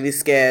got really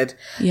scared.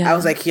 Yeah. I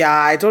was like, yeah,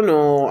 I don't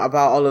know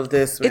about all of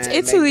this, man. It's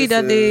Italy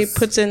that they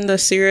put in the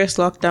serious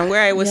lockdown,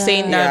 where I was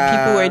saying that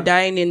people were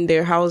dying in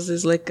their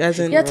houses, like, as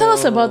in... Yeah, tell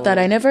us about that.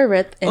 I never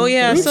read anything. Oh,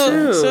 yeah.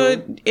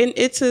 So in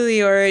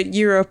Italy or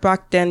Europe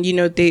back then,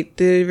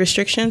 the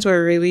restrictions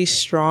were really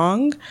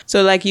strong.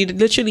 So, like, you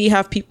literally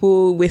have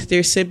people with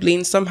their siblings.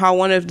 Somehow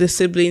one of the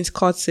siblings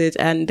caught it,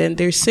 and then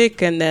they're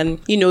sick, and then,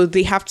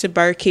 they have to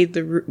barricade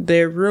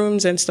their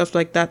rooms and stuff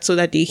like that so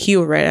that they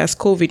heal, right? As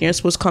COVID, you're not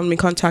supposed to come in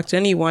contact with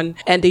anyone,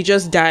 and they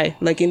just die,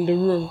 like, in the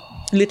room.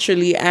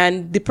 Literally,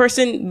 and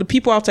the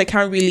people outside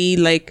can't really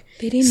like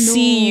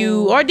see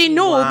you, or they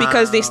know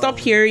because they stop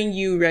hearing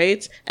you,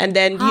 right? And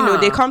then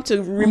they come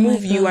to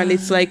remove you, and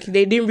it's like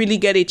they didn't really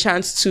get a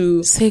chance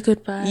to say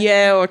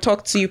goodbye, or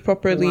talk to you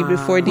properly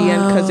before the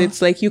end, because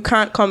it's like you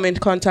can't come in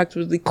contact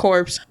with the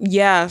corpse.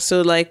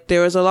 So like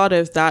there was a lot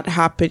of that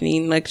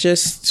happening, like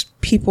just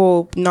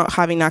people not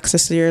having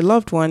access to their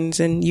loved ones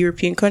in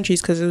European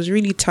countries, because it was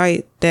really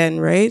tight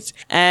then, right?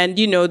 And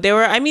there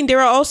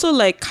were also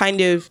like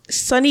kind of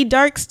sunny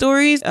dark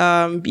stories.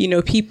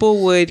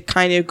 People would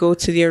kind of go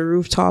to their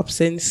rooftops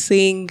and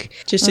sing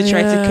just to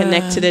try to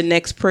connect to the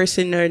next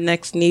person or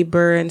next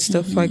neighbor and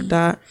stuff like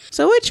that.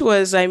 So which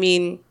was,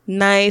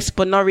 nice,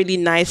 but not really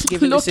nice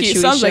given the situation.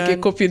 It sounds like it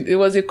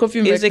was a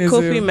coping mechanism. It's a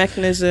coping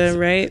mechanism,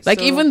 right?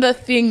 Like, even the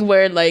thing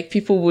where like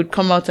people would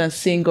come out and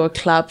sing or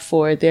clap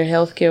for their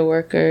healthcare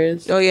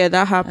workers. Oh yeah,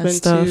 that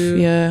happened too.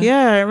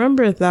 Yeah, I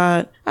remember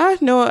that.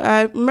 No,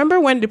 I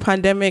remember when the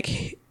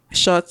pandemic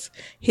shots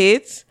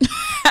hit.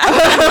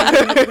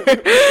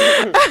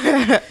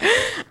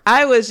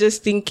 I was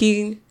just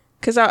thinking,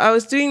 because I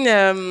was doing,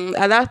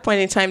 at that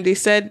point in time, they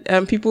said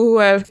people who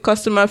are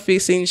customer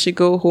facing should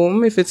go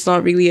home if it's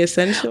not really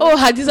essential. Oh,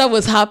 Hadiza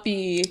was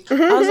happy. I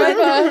was like,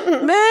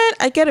 man,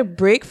 I get a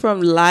break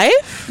from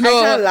life. No,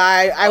 I can't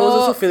lie. I was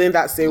also feeling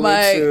that same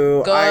way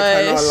too. Gosh.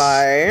 I cannot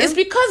lie. It's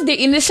because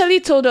they initially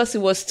told us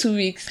it was 2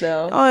 weeks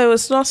though. Oh, it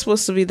was not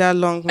supposed to be that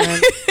long, man.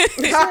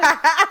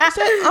 I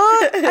said,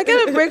 I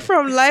get a break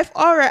from life.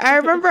 All right. I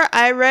remember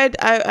I read,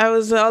 I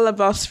was all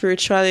about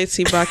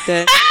spirituality back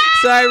then.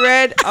 So I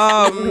read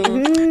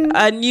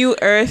A New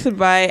Earth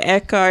by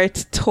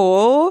Eckhart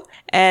Tolle,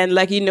 and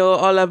like,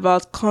 all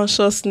about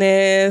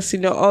consciousness,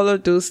 all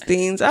of those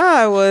things.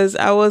 I was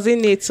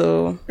in it.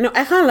 So no,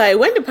 I can't lie.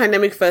 When the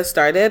pandemic first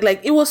started,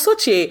 like it was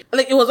such a,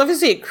 like it was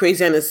obviously a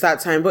crazy and a sad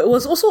time, but it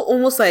was also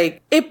almost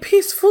like a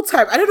peaceful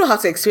time. I don't know how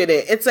to explain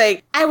it. It's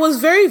like I was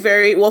very,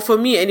 very, well, for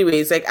me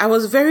anyways, like I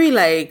was very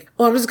like,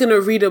 oh, I'm just going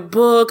to read a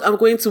book. I'm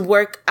going to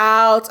work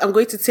out. I'm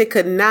going to take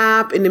a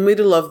nap in the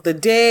middle of the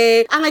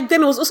day. And like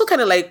then it was also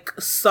kind of like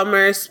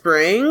summer,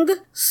 spring.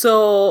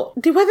 So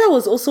the weather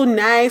was also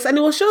nice, and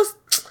it was just,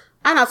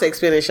 I don't know how to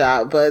explain it,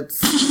 but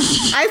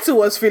I too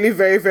was feeling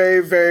very,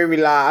 very, very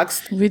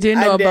relaxed. We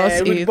didn't know about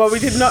it. But we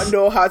did not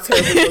know how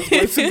terrible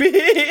it was going to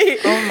be.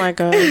 Oh my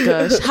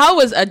gosh. How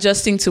was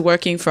adjusting to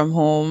working from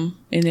home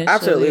initially?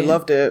 Absolutely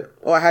loved it.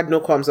 Oh, I had no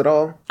qualms at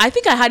all. I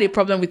think I had a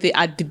problem with it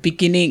at the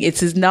beginning.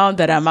 It is now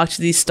that I'm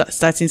actually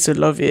starting to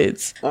love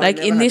it. Oh, like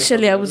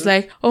initially I was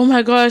like, oh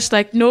my gosh,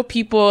 like no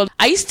people.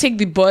 I used to take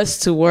the bus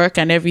to work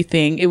and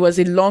everything. It was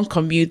a long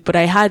commute, but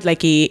I had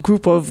like a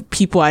group of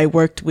people I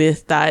worked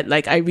with that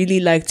like I really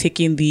liked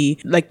taking the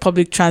like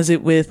public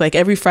transit with. Like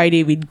every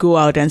Friday we'd go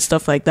out and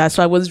stuff like that.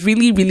 So I was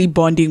really, really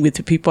bonding with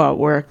the people at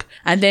work.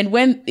 And then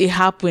when it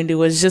happened, it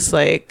was just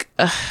like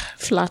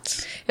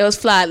flat. It was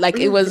flat. Like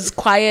it was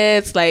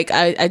quiet. Like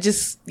I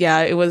just,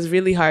 yeah, it was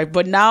really hard.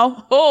 But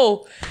now,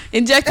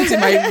 injected to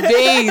my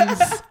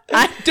veins.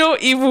 I don't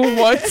even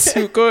want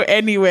to go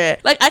anywhere.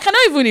 Like I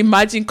cannot even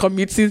imagine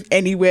commuting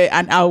anywhere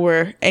an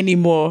hour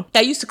anymore.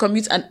 I used to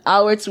commute an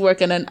hour to work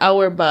and an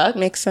hour back.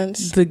 Makes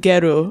sense. The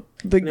ghetto.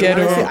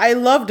 Honestly, I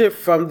loved it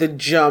from the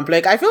jump.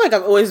 Like I feel like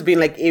I've always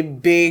been like a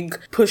big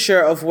pusher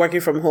of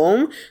working from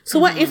home. So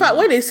when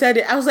they said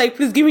it, I was like,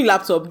 please give me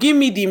laptop, give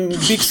me the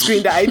big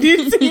screen that I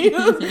need to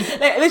use.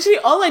 Like literally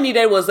all I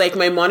needed was like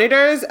my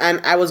monitors,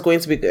 and I was going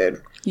to be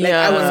good. Like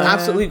I was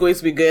absolutely going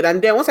to be good. And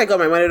then once I got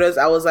my monitors,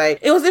 I was like,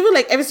 it was even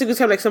like every single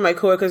time like some of my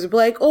coworkers would be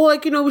like, oh,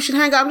 like, we should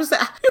hang out. I'm just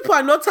like, people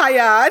are not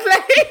tired.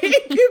 Like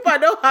people are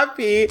not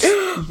happy.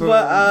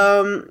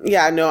 But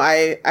yeah, no,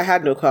 I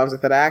had no qualms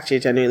with it. I actually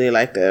genuinely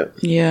liked it.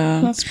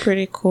 Yeah. That's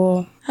pretty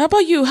cool. How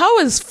about you? How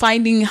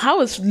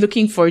was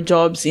looking for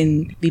jobs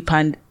in the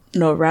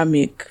Pandemonium?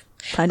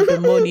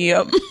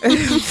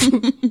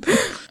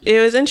 It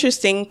was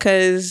interesting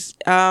because,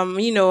 I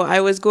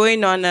was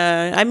going on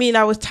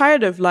I was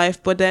tired of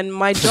life, but then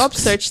my job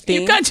search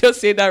thing. You can't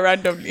just say that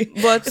randomly.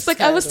 But it's like,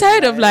 I was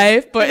tired of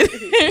life, but.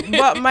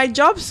 But my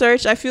job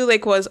search, I feel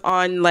like was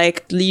on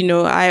like,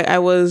 I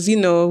was,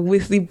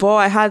 with the ball.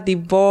 I had the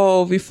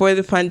ball before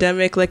the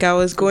pandemic. Like I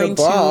was going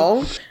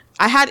to.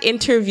 I had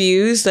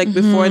interviews like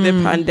before the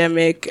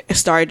pandemic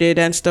started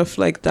and stuff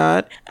like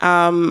that.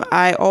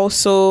 I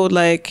also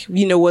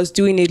was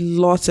doing a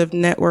lot of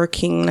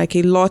networking, like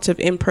a lot of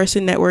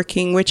in-person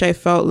networking, which I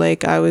felt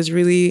like I was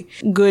really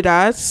good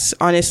at.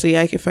 Honestly,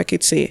 if I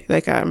could say,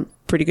 like I'm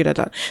pretty good at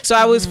that. So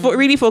I was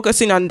really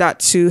focusing on that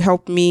to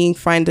help me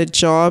find a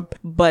job.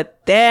 But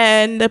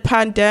then the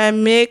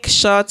pandemic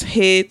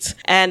hit,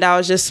 and I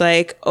was just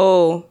like,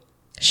 oh,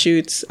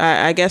 shoot,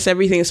 I guess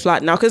everything is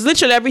flat now, because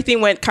literally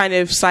everything went kind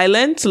of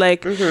silent.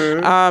 Like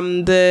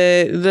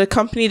the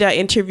company that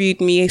interviewed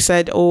me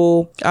said,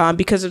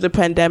 because of the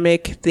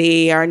pandemic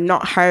they are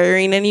not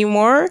hiring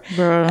anymore.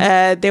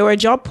 There were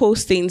job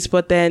postings,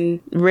 but then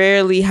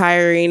rarely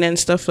hiring and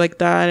stuff like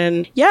that.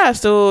 And yeah,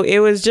 so it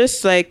was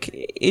just like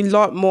a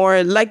lot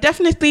more, like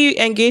definitely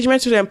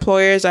engagement with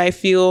employers. I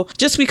feel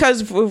just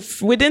because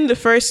within the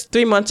first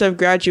 3 months of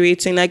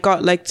graduating I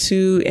got like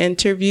 2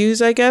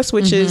 interviews, I guess,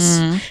 which is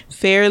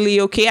fairly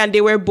okay, and they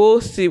were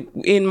both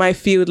in my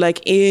field, like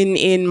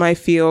in my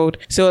field.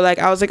 So like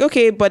I was like,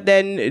 okay, but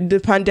then the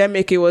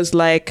pandemic, it was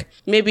like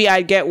maybe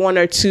I'd get 1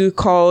 or 2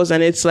 calls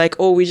and it's like,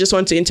 oh, we just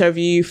want to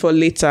interview you for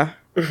later.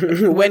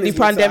 when the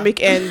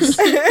pandemic ends.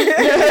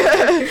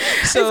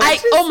 So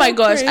oh my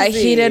gosh, I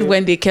hated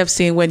when they kept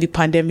saying when the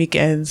pandemic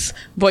ends.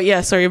 But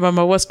yeah, sorry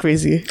Mama, what's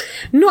crazy?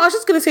 No, I was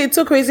just gonna say it's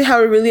so crazy how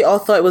we really all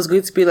thought it was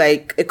going to be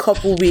like a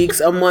couple weeks,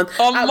 a month.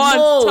 At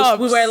most, tops.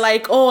 We were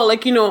like, oh,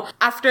 like,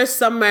 after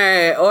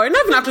summer, or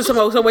not even after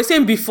summer, so we're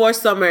saying before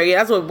summer.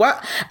 Yeah, that's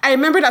what I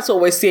remember, that's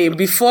what we're saying,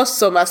 before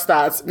summer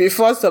starts,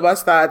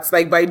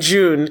 like by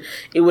June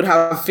it would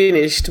have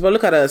finished. But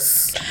look at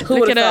us.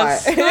 Who would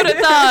have thought?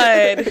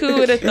 Who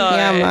would have thought?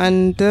 Yeah,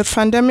 man, the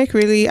pandemic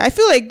really, I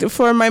feel like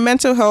for my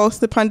mental health,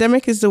 the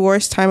pandemic is the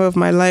worst time of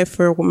my life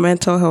for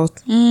mental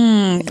health.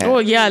 Oh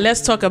yeah,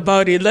 let's talk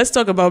about it. Let's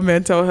talk about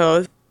mental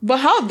health. But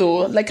how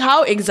though? Like,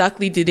 how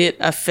exactly did it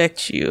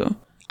affect you?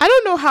 I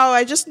don't know how.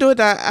 I just know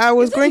that I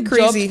was going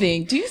crazy. Job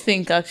thing? Do you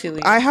think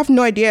actually? I have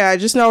no idea. I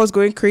just know I was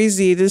going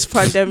crazy this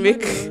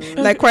pandemic,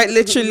 like quite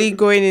literally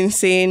going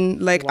insane.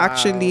 Like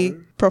actually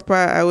proper.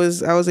 I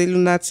was a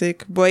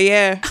lunatic. But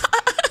yeah.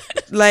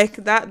 Like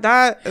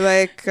that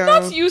like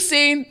not you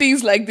saying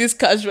things like this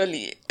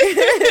casually.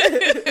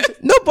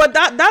 No, but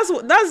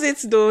that's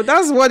it though.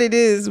 That's what it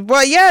is.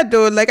 But yeah,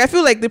 though, like I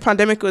feel like the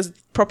pandemic was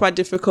proper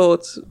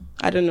difficult.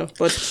 I don't know,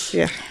 but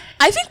yeah.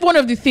 I think one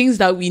of the things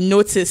that we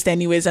noticed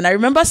anyways, and I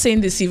remember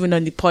saying this even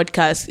on the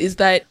podcast, is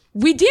that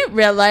we didn't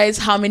realize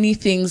how many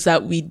things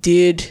that we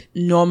did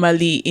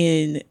normally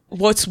in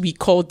what we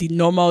call the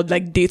normal,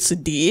 like, day to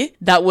day,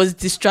 that was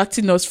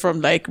distracting us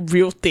from like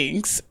real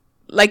things.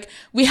 Like,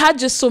 we had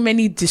just so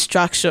many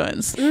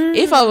distractions.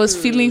 If I was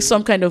feeling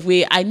some kind of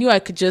way, I knew I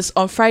could just,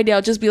 on Friday,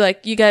 I'll just be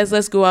like, you guys,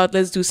 let's go out,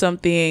 let's do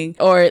something.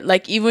 Or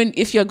like, even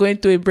if you're going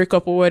through a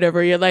breakup or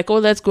whatever, you're like, oh,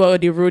 let's go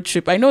out on a road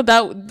trip. I know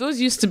that those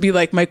used to be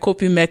like my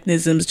coping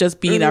mechanisms, just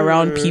being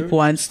around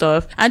people and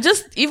stuff. And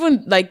just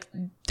even like,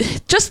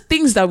 just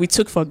things that we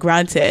took for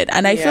granted.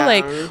 And I feel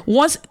like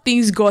once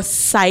things got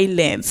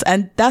silent,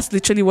 and that's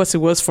literally what it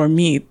was for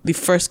me the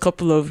first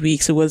couple of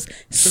weeks, it was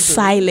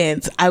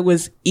silent. I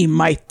was in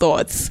my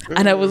thoughts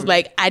and I was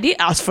like, I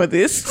didn't ask for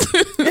this.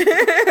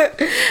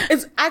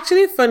 It's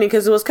actually funny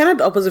because it was kind of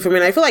the opposite for me,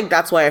 and I feel like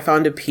that's why I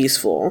found it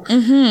peaceful.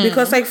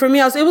 Because like for me,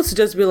 I was able to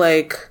just be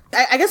like,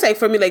 I guess like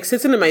for me, like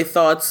sitting in my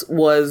thoughts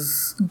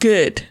was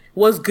good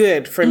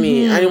for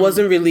me, and it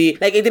wasn't really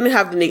like, it didn't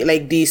have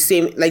the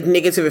same like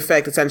negative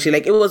effect. Essentially,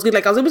 like it was good.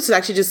 Like I was able to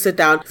actually just sit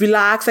down,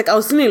 relax. Like I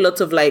was doing a lot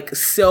of like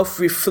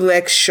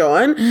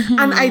self-reflection,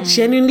 and I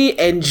genuinely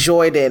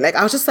enjoyed it. Like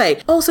I was just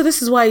like, oh, so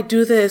this is why I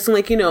do this, and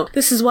like, you know,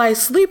 this is why I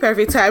sleep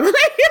every time.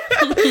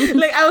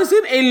 Like I was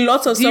doing a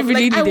lot of stuff. Do you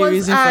really like, need a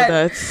reason for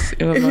that?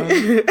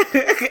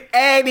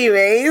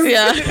 Anyways,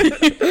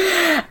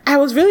 yeah, I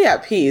was really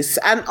at peace,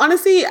 and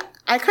honestly,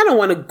 I kind of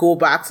want to go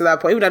back to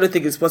that point, even though I don't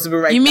think it's possible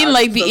right now. You mean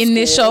like the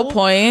initial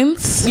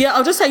points? Yeah, I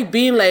was just like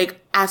being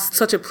like at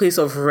such a place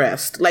of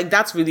rest. Like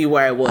that's really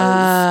where I was.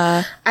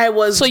 I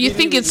was. So you really,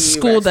 think it's really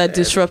school rested. That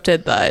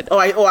disrupted that?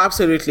 Oh,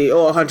 absolutely.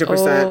 Oh,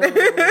 100%.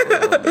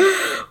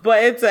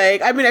 But it's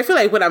like, I mean, I feel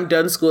like when I'm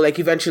done school, like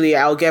eventually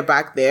I'll get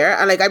back there.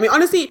 And like, I mean,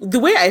 honestly, the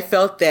way I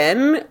felt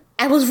then,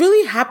 I was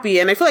really happy.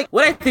 And I feel like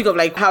when I think of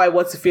like how I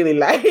want to feel in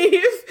life,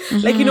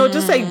 like, you know,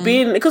 just like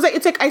being, because like,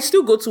 it's like I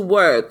still go to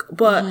work,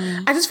 but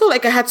I just feel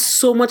like I had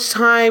so much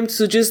time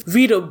to just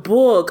read a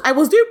book. I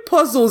was doing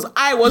puzzles.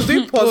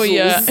 Oh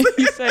yeah,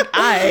 you said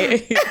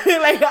I.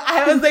 Like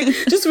I was like,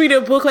 just read a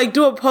book, like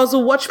do a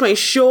puzzle, watch my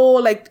show.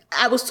 Like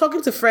I was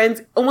talking to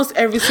friends almost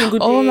every single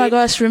day. Oh my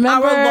gosh,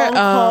 remember hour-long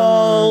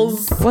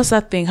calls. What's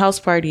that thing? House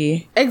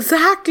party.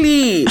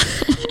 Exactly.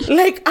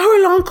 Like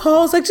hour-long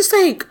calls, like just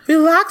like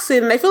relaxing.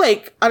 And I feel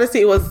like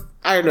honestly it was,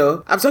 I don't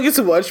know, I'm talking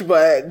too much,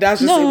 but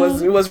that's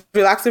just, it was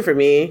relaxing for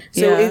me.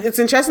 So it's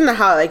interesting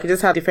how like it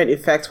just had different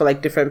effects for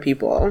like different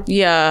people.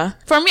 Yeah.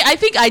 For me, I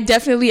think I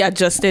definitely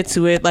adjusted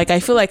to it. Like I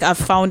feel like I've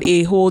found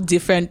a whole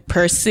different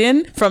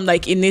person from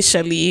like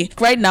initially.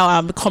 Right now,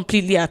 I'm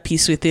completely at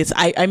peace with it.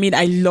 I mean,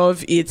 I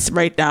love it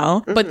right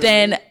now. But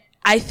then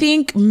I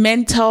think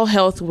mental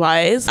health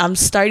wise, I'm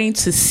starting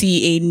to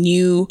see a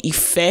new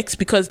effect,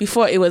 because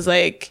before it was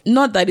like,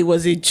 not that it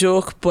was a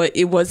joke, but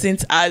it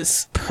wasn't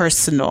as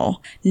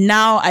personal.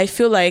 Now I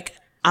feel like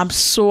I'm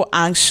so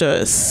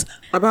anxious.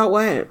 About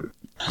what?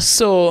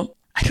 So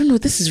I don't know,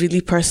 this is really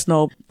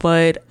personal,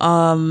 but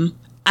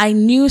I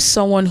knew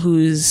someone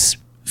whose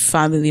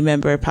family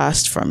member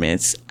passed from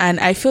it. And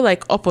I feel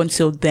like up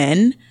until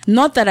then,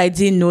 not that I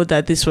didn't know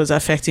that this was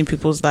affecting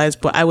people's lives,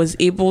 but I was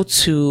able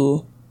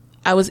to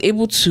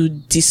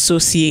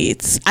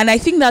dissociate. And I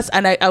think that's,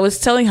 and I was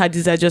telling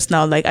Hadiza just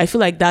now, like, I feel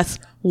like that's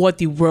what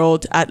the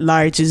world at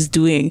large is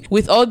doing.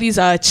 With all these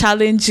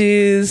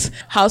challenges,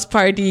 house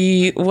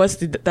party, what's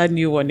that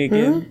new one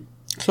again?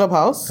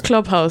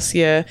 Clubhouse,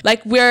 yeah.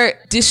 Like, we're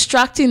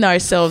distracting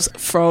ourselves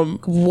from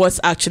what's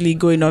actually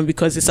going on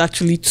because it's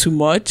actually too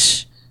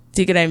much.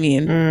 Do you get what I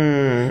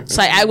mean?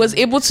 So I was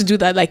able to do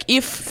that. Like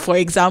if, for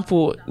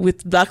example,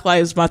 with Black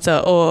Lives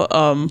Matter or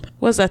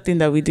what's that thing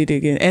that we did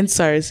again?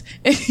 NSARS.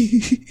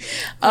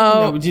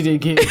 That we did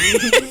again.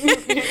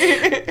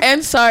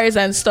 NSARS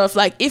and stuff.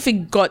 Like if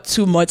it got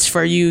too much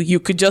for you, you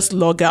could just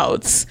log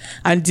out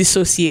and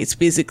dissociate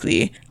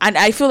basically. And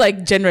I feel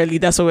like generally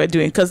that's what we're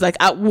doing. Because like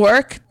at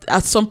work,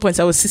 at some point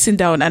I was sitting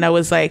down and I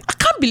was like, I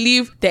can't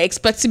believe they're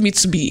expecting me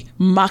to be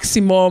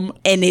maximum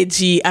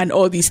energy and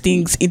all these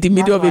things in the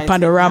middle of a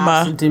panorama.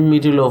 In the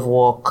middle of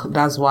work.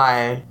 That's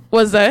why.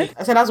 What's that?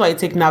 I said that's why you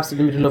take naps in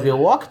the middle of your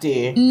work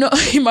day. No,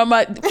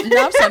 Mama,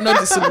 naps are not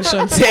the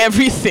solution to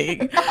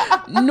everything.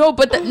 No,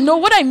 but no,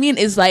 what I mean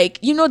is like,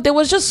 you know, there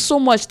was just so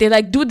much. They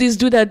like, do this,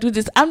 do that, do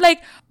this. I'm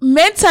like,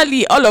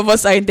 mentally, all of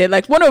us are in there.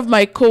 Like one of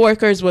my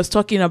coworkers was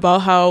talking about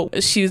how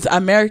she's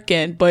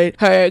American, but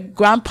her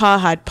grandpa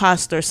had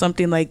passed or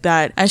something like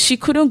that. And she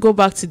couldn't go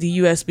back to the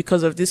US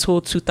because of this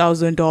whole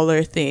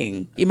 $2,000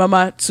 thing.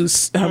 Imama,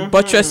 to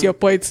buttress your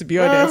point, to be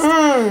honest.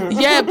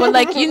 Yeah, but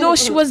like, you know,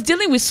 she was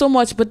dealing with so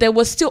much, but there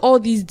was still all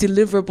these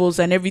deliverables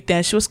and everything.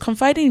 And she was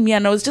confiding in me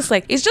and I was just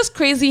like, it's just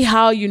crazy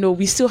how, you know,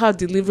 we still have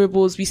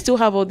deliverables. We still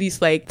have all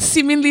these like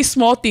seemingly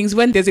small things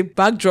when there's a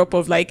backdrop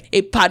of like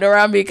a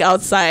panoramic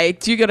outside.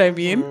 Do you get what I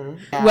mean?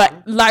 Yeah.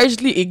 We're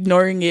largely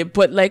ignoring it.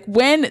 But like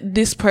when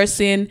this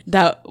person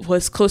that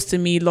was close to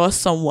me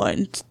lost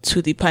someone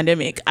to the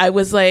pandemic, I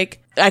was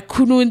like, I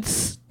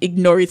couldn't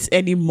ignore it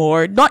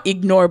anymore. Not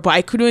ignore, but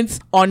I couldn't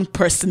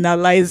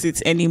unpersonalize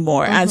it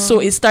anymore. And so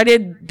it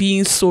started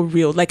being so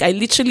real. Like I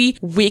literally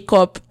wake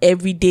up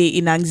every day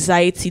in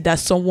anxiety that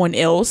someone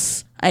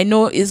else I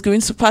know is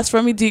going to pass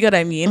from me. Do you get what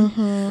I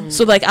mean?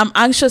 So like I'm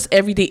anxious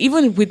every day,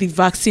 even with the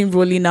vaccine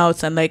rolling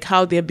out and like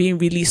how they're being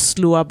really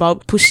slow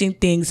about pushing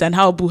things and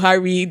how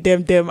Buhari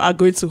them are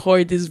going to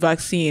hoard this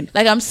vaccine.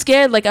 Like I'm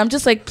scared. Like I'm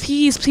just like,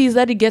 please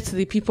let it get to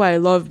the people I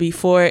love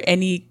before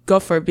any,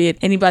 God forbid,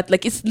 any bad.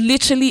 Like it's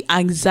literally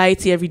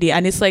anxiety every day.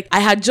 And it's like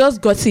I had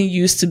just gotten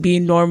used to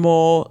being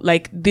normal,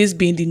 like this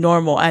being the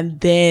normal, and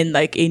then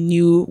like a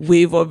new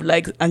wave of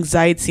like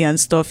anxiety and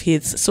stuff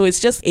hits. So it's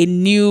just a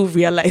new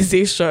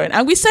realization.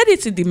 And we said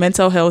it in the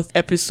mental health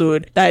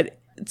episode that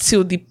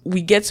till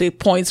we get to a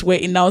point where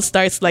it now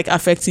starts like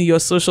affecting your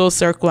social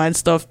circle and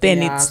stuff,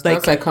 then it's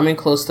like coming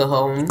close to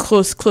home,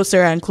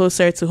 closer and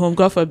closer to home.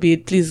 God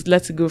forbid, please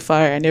let it go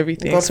far and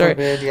everything.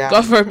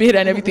 God forbid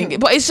and everything.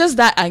 But it's just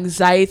that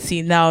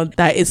anxiety now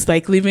that it's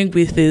like living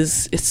with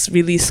it's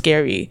really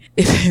scary.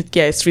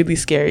 Yeah, it's really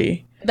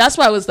scary. That's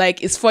why I was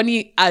like, it's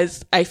funny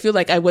as I feel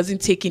like I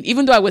wasn't taking,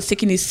 even though I was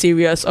taking it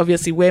serious,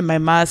 obviously wearing my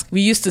mask.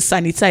 We used to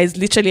sanitize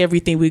literally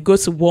everything. We go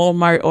to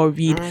Walmart or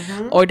we'd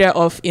order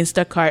off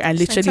Instacart and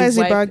literally sanitize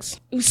the bags.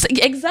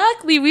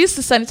 Exactly. We used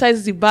to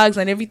sanitize the bags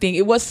and everything.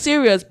 It was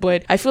serious,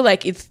 but I feel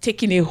like it's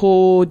taking a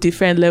whole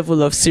different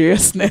level of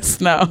seriousness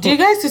now. Do you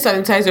guys still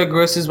sanitize your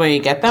groceries when you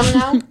get them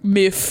now?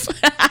 Myth.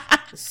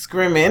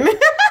 Screaming.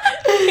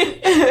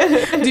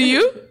 Do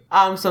you?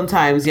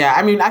 Sometimes, yeah.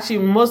 I mean, actually,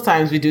 most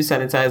times we do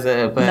sanitize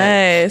it, but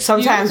nice.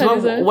 Sometimes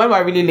when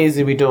we're really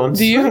lazy, we don't.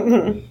 Do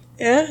you?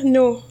 Yeah,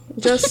 no.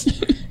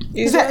 Just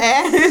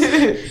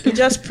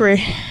just pray.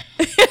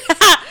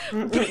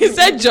 He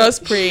said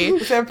just pray. He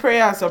said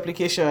prayer and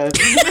supplication.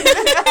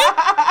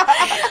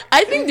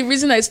 I think the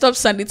reason I stopped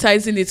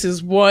sanitizing it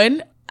is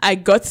one, I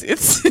got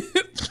it.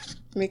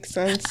 Makes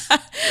sense.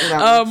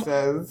 Makes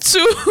sense.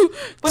 Two,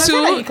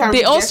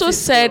 they also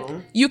said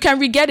you can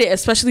re-get it,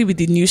 especially with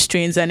the new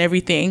strains and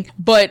everything.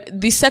 But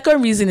the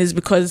second reason is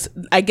because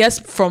I guess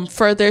from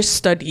further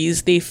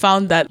studies, they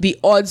found that the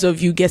odds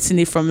of you getting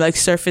it from like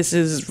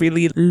surfaces is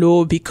really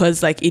low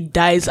because like it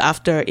dies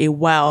after a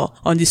while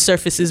on the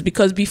surfaces.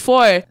 Because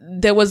before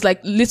there was like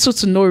little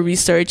to no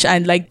research,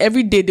 and like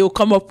every day they'll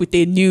come up with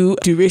a new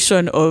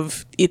duration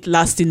of it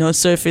lasting on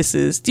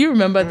surfaces. Do you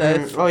remember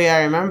that? Oh yeah,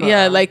 I remember.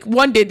 Yeah, like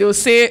one day they'll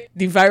say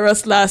the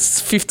virus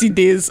lasts 50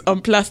 days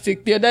on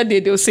plastic. The other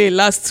day they'll say it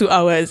lasts 2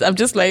 hours. I'm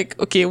just like,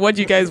 okay, what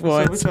do you guys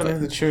want? So which one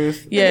is the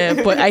truth? Yeah,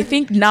 but I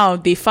think now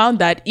they found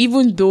that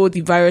even though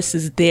the virus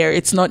is there,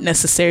 it's not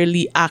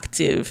necessarily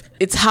active.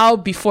 It's how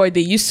before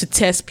they used to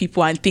test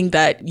people and think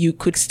that you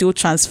could still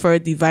transfer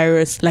the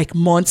virus like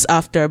months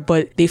after,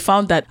 but they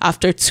found that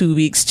after 2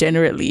 weeks,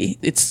 generally,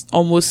 it's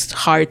almost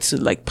hard to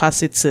like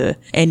pass it to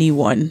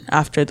anyone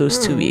after those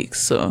 2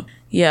 weeks. So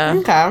yeah.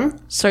 Okay.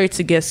 Sorry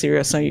to get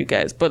serious on you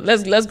guys, but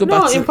let's go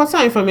back to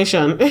important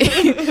information.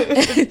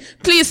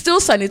 Please still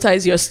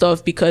sanitize your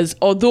stuff because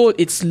although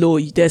it's low,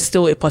 there's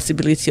still a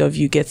possibility of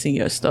you getting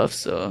your stuff.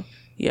 So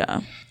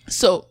yeah.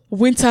 So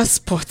winter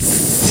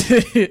sports.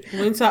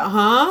 Winter,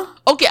 huh?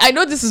 Okay, I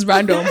know this is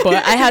random, but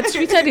I had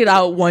tweeted it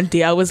out one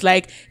day. I was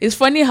like, it's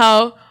funny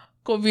how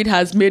COVID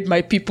has made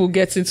my people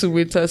get into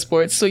winter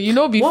sports. So, you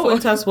know, before... What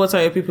winter sports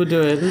are your people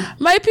doing?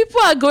 My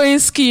people are going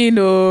skiing,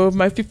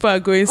 my people are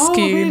going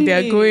skiing. Really?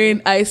 They're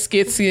going ice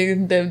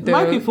skating.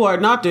 My people are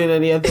not doing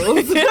any of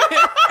those.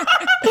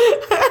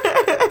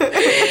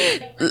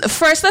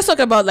 First, let's talk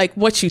about like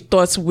what you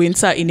thought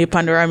winter in a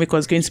panoramic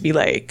was going to be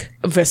like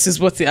versus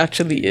what it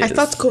actually is. I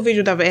thought COVID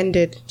would have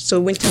ended, so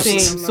winter.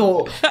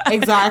 So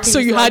exactly. So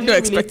you had no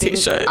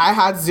expectation. I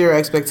had zero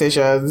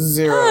expectations.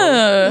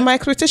 Zero. My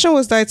expectation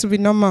was that it would be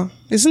normal.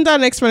 Isn't that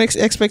an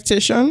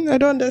expectation? I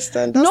don't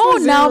understand. That's no,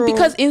 now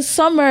because in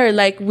summer,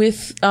 like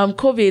with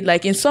COVID,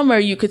 like in summer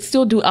you could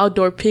still do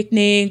outdoor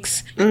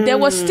picnics. There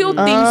was still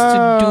things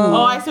to do.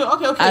 Oh, I see.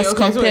 Okay. As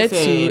compared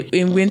to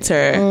in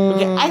winter.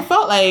 Okay, I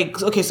felt like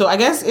so I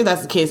guess if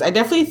that's the case, I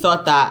definitely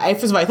thought that.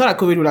 First of all, I thought that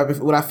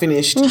COVID would have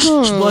finished,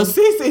 but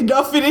since it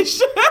not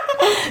finished,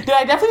 then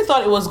I definitely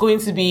thought it was going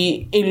to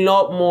be a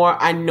lot more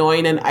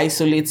annoying and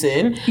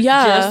isolating.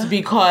 Yeah, just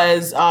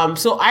because.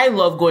 So I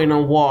love going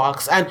on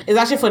walks, and it's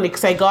actually funny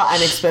because I got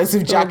an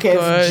expensive jacket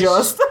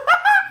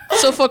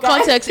So for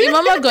context,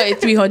 Imama got a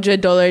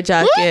 $300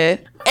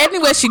 jacket.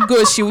 Anywhere she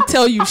goes, she will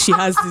tell you she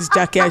has this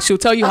jacket. She'll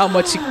tell you how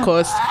much it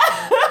costs.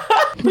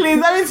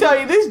 Please, let me tell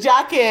you, this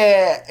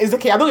jacket is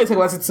okay. I'm not going to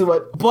talk about it too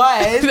much,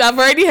 but I've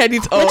already heard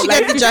it all. You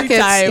like get the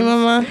jackets,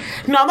 Mama?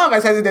 No, I'm not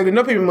advertising them. They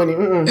don't pay me money.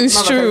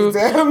 It's true.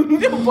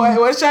 But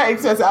it was sure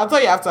expensive. I'll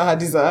tell you after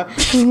Hadiza.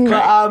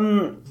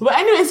 But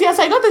anyways, yes,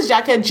 I got this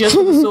jacket just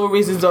for the sole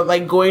reasons of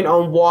like going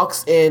on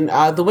walks in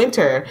the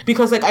winter,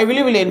 because like I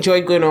really, really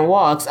enjoyed going on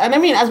walks. And I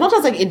mean, as much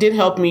as like it did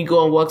help me go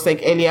on walks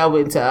like earlier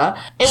winter,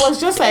 it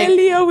was just like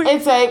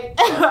it's like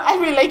I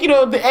mean, like, you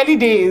know, the early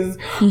days.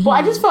 But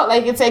I just felt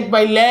like it's like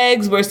my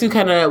legs, would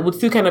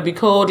still kind of be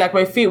cold. Like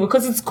my feet,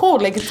 because it's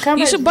cold. Like it's kind of.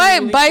 You should buy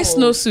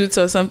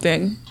snowsuits or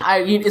something.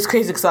 It's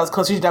crazy because I was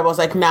considering that. I was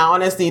like, nah,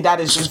 honestly, that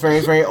is just very,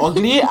 very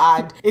ugly,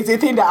 and it's a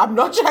thing that I'm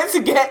not trying to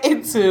get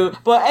into.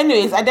 But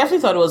anyways, I definitely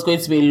thought it was going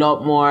to be a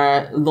lot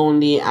more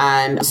lonely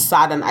and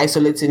sad and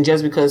isolating,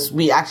 just because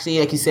we actually,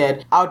 like you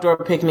said, outdoor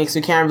picnics,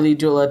 we can't really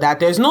do all of that.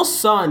 There's no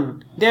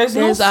sun. There's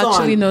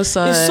actually no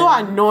sun. It's so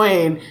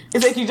annoying.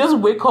 It's like you just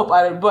wake up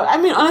at it. But I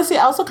mean, honestly,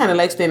 I also kind of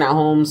like staying at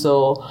home.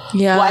 So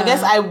yeah, well, I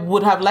guess I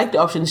would have liked the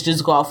option to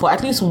just go out for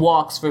at least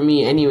walks for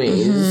me,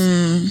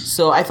 anyways.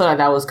 So I thought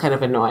that was kind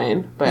of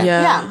annoying. But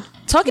yeah.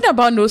 Talking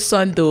about no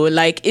sun though,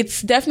 like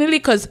it's definitely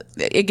because,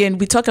 again,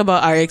 we talk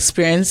about our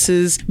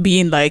experiences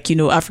being like, you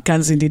know,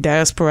 Africans in the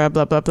diaspora,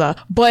 blah, blah, blah.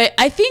 But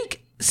I think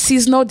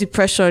seasonal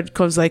depression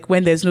comes like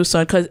when there's no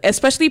sun, because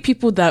especially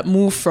people that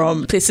move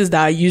from places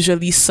that are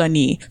usually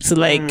sunny to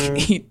like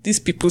these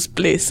people's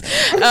place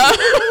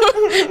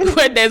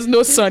when there's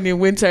no sun in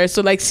winter.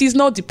 So like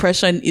seasonal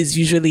depression is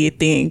usually a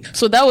thing.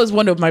 So that was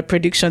one of my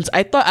predictions.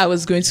 I thought I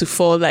was going to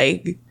fall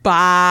like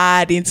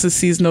bad into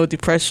seasonal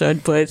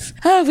depression, but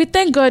we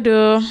thank God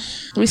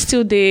we're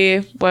still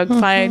there, we're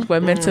fine, we're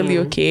mentally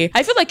okay.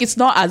 I feel like it's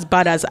not as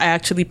bad as I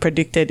actually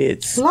predicted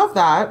it. Love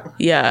that.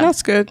 Yeah,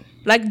 that's good.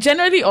 Like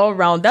generally all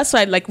around. That's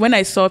why like when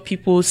I saw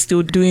people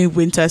still doing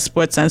winter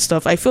sports and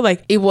stuff, I feel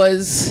like it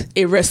was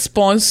a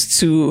response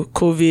to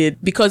COVID,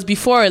 because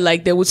before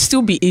like there would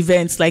still be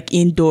events like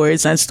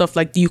indoors and stuff,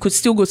 like you could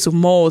still go to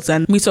malls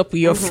and meet up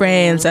with your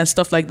friends and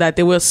stuff like that.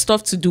 There was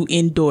stuff to do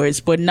indoors,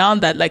 but now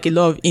that like a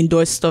lot of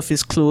indoor stuff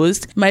is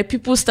closed, my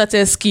people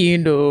started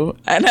skiing though,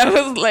 and I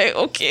was like,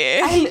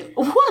 okay,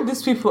 who are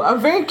these people?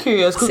 I'm very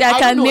curious. See, I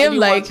can name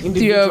like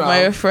 3 of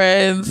my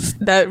friends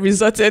that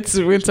resorted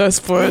to winter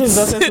sports.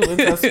 In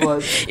fact,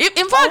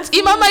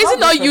 Imama, is it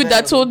not you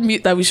that told me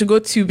that we should go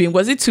tubing?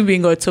 Was it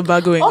tubing or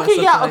tobagoing?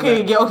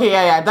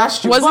 Yeah,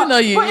 that's true. Was it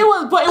not you?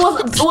 But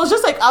it was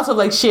just like out of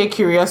like sheer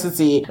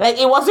curiosity. Like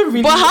it wasn't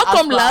really. But how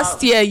come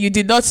last year you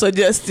did not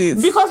suggest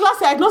it? Because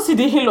last year I did not see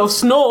the hill of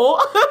snow.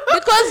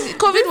 Because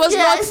COVID was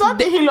not. I saw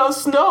the hill of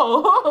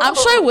snow. I'm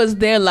sure it was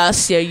there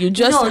last year. You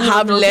just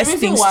have less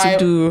things to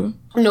do.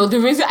 No, the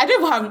reason I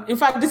didn't have, in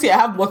fact, this year I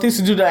have more things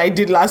to do than I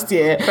did last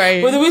year.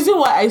 Right. But the reason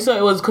why I saw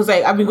it was because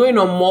I've been going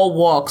on more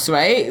walks,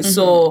 right?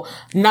 So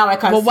now I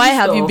can. But why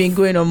have you been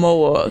going on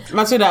more walks?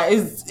 Matilda,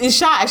 I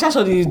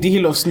saw the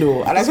hill of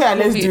snow, and I said,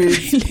 let's do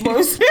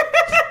it.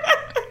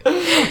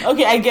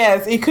 Okay, I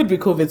guess it could be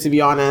COVID, to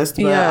be honest.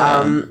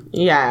 But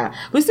yeah,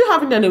 we still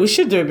haven't done it. We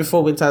should do it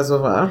before winter's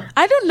over.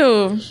 I don't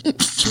know.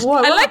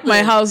 What I like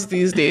my house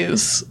these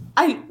days.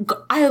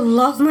 I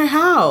love my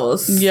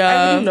house. Yeah,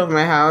 I really love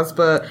my house,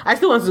 but I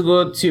still want to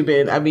go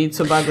tubing. I mean,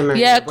 toboggan.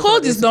 Yeah,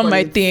 cold is not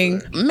my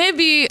thing.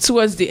 Maybe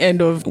towards the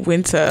end of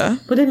winter.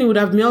 But then it would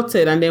have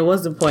melted, and then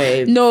what's the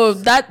point? No,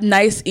 that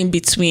nice in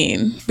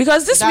between.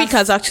 Because this week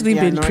has actually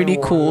been pretty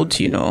cold,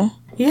 you know.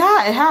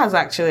 Yeah, it has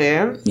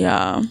actually.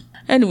 Yeah.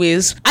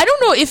 Anyways, I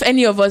don't know if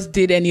any of us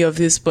did any of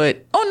this,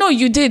 but oh no,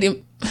 you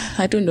did.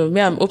 I don't know.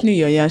 I'm opening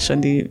your yash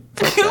on the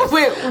podcast.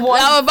 Wait, what?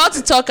 I'm about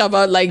to talk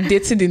about like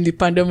dating in the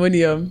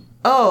Pandemonium.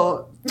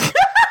 Oh.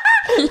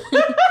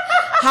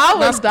 How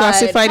was that?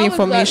 Classified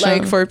information.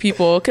 Like for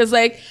people, because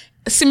like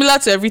similar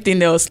to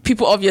everything else,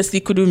 people obviously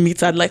couldn't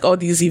meet at like all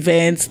these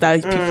events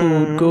that people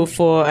would go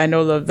for and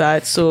all of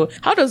that. So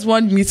how does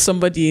one meet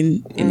somebody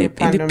in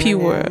the P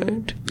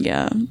word?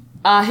 Yeah.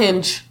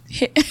 Hinge.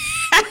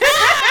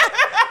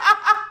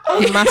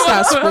 The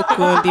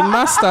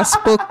master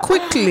spoke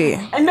quickly.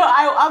 No,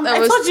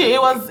 I told you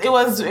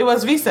it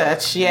was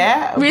research.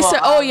 Yeah,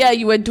 research. Oh yeah,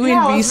 you were doing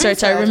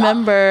research. I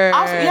remember.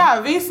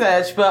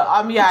 Research. But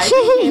I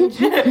think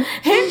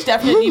Hinge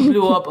definitely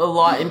blew up a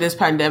lot in this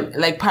pandemic.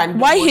 Like Pandemonium.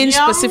 Why Hinge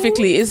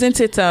specifically?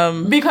 Isn't it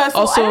because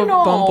also I don't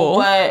know, Bumble?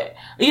 But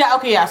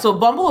so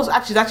Bumble was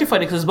actually, it's actually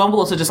funny because Bumble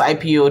also just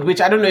IPO'd, which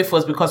I don't know if it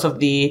was because of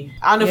the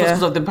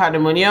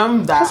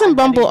Pandemonium. Hasn't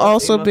Bumble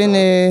also been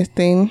a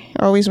thing?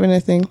 Always been a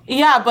thing?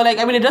 Yeah, but like,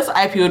 I mean, it just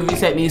IPO'd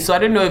recently, so I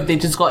don't know if they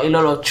just got a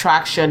lot of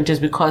traction just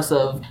because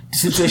of the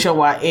situation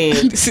we're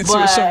in. So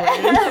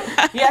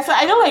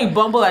I know like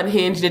Bumble and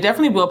Hinge, they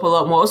definitely blew up a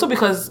lot more. Also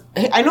because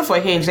I know for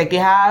Hinge, like they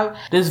have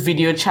this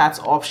video chat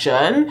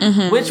option,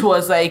 which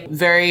was like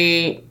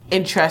very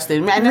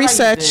interesting. I never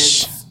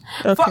research.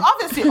 Okay. For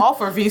obviously all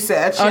for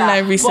research.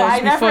 Online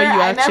research before you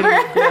actually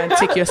go and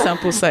take your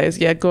sample size.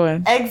 Yeah, go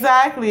on.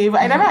 Exactly.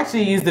 But I never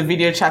actually used the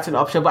video chatting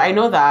option. But I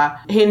know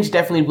that Hinge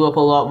definitely blew up a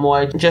lot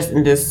more just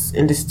in this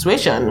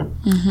situation.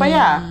 But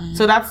yeah,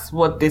 so that's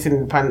what this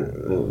in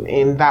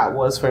that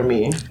was for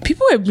me.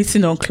 People were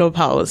meeting on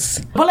Clubhouse.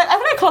 But like I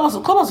feel like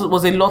Clubhouse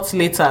was a lot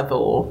later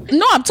though.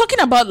 No, I'm talking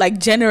about like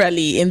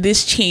generally in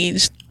this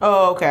change.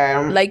 Oh, okay.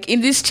 Like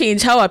in this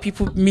change, how are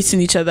people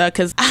meeting each other?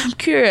 Because I'm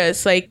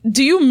curious, like,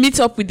 do you meet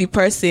up with the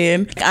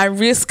person and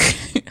risk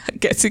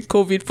getting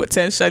COVID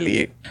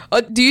potentially? Or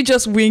do you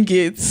just wing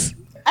it?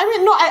 I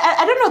mean, no,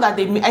 I don't know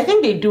that I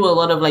think they do a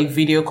lot of like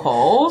video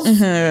calls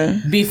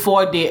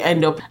before they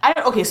end up.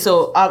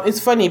 So it's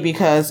funny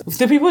because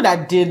the people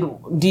that did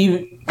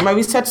the my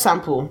research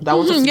sample that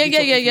was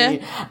Yeah.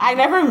 I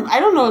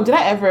don't know, did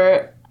I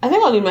ever? I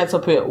think I only met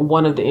up with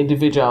one of the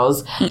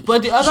individuals,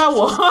 but the other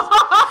one,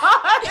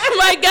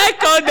 my guy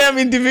called them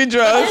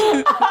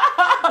individuals.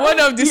 One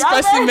of the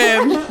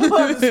specimen.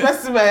 One of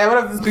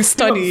the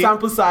study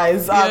sample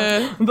size.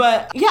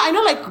 But yeah, I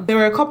know like there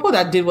were a couple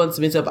that did want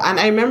to meet up, and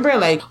I remember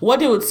like what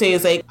they would say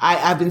is like,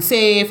 I've been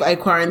safe, I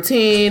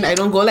quarantine, I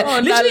don't go like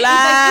literally it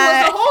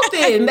was the whole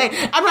thing. Like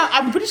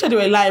I'm pretty sure they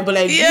were lying, but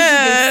like they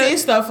say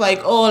stuff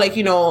like, oh, like,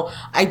 you know,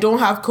 I don't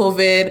have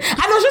COVID, and it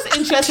was just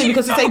interesting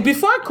because it's like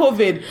before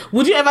COVID,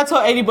 would you ever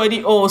tell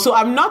anybody, oh, so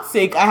I'm not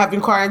sick, I have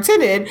been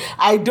quarantined,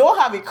 I don't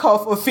have a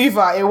cough or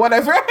fever or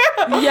whatever?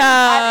 Yeah. And it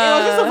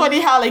was just so funny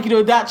how, like, you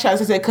know, that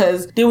translated,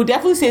 because they would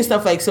definitely say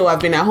stuff like, so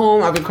I've been at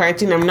home, I've been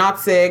quarantined, I'm not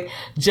sick,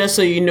 just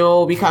so you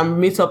know, we can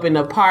meet up in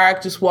the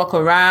park, just walk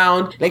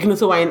around, like, you know,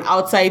 so we're in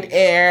outside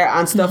air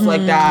and stuff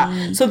like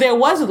that. So there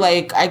was,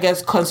 like, I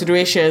guess,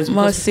 considerations.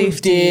 More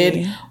safety.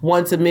 Did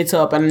want to meet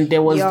up, and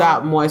there was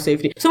that more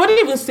safety. Somebody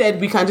even said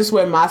we can just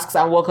wear masks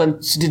and walk on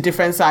the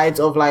different sides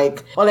of,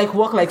 like, or like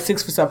walk like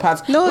 6 feet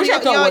apart. No,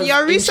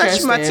 your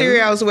research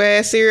materials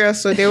were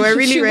serious, so they were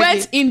really she ready.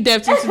 went in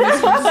depth into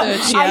this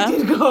research. Yeah, I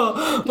did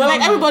go, but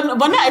like everybody,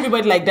 but not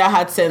everybody like that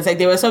had sense. Like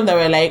there were some that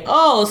were like,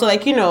 oh, so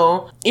like, you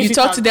know, if you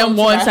talk to them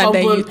once and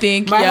then you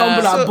think, my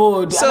humble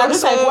abode. And I'm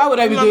just like, why would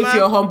I be going to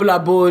your humble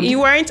abode? You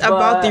weren't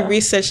about the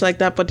research like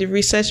that, but the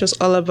research was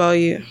all about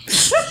you.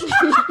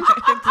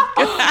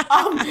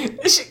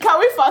 Can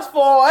we fast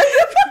forward?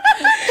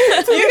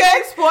 You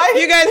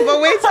guys,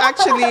 but wait,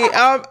 actually,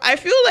 I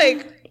feel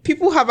like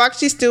people have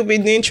actually still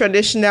been doing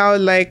traditional,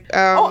 like,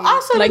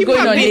 like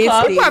going on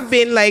dates. People have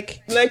been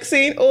like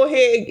saying, oh,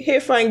 hey,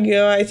 fine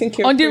girl, I think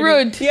you're on the pretty.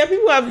 road. Yeah,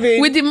 people have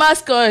been with the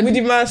mask on.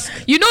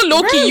 You know,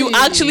 Loki, you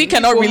actually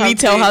cannot people really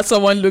tell how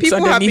someone looks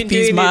people underneath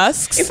these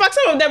masks. In fact,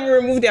 some of them will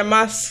remove their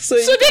masks. So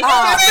they can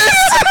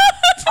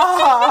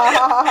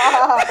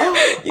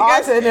you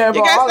guys,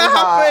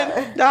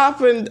 that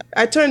happened.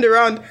 I turned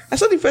around. I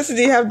saw the person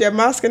didn't have their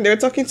mask and they were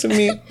talking to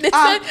me. They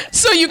said,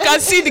 so you can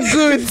see the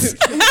goods.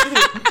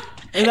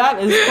 And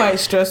that is quite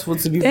stressful,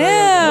 to be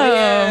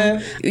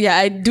very yeah,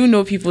 I do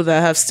know people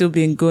that have still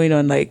been going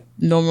on like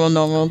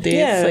normal dates.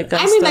 Yeah. Like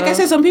that I mean, stuff. like I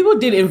said, some people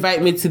did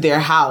invite me to their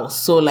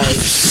house, so like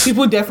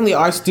people definitely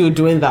are still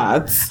doing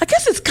that. I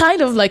guess it's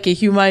kind of like a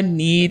human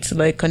need to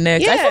like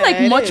connect. I feel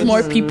like much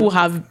more people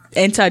have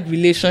entered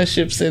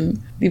relationships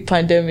in the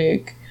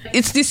pandemic.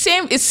 It's the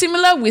same. It's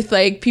similar with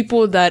like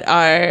people that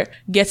are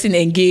getting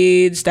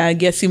engaged and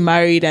getting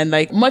married, and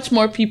like much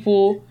more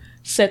people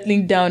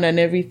settling down and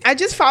everything. I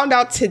just found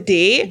out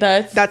today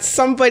that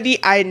somebody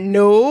I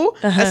know,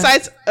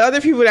 aside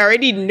other people that I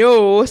already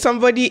know,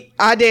 somebody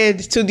added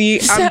to the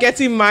I'm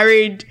getting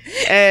married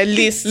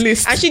list.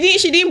 And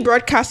she didn't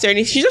broadcast or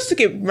anything. She just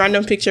took a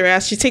random picture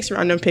as she takes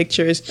random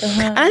pictures.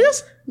 And I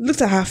just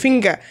looked at her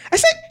finger. I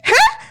said,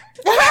 huh?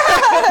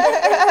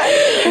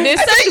 They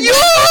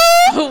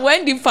said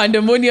when the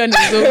pandemonium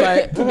is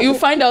over, you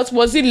find out,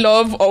 was it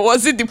love or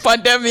was it the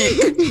pandemic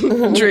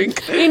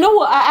drink? You know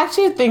what? I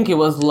actually think it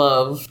was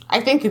love.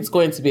 I think it's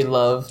going to be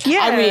love.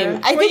 Yeah. I mean,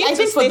 I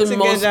think for the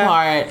most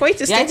part, for you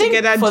to stay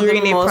together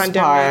during a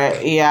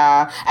pandemic.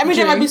 Yeah. I mean,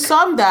 there might be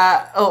some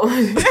that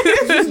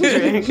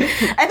I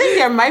think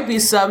there might be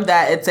some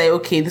that it's like,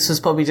 okay, this was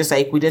probably just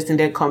like we just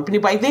needed company,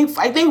 but I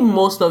think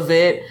most of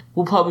it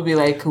will probably be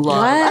like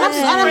love. Right.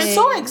 And I'm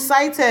so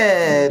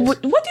excited.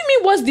 What do you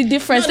mean? What's the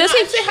difference? There's a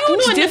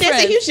huge difference.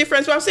 There's a huge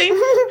difference. But I'm saying,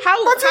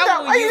 how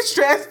are you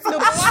stressed? No,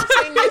 but what I'm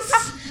saying is,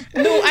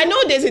 no, I know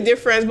there's a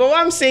difference, but what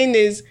I'm saying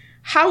is,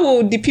 how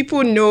will the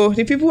people know?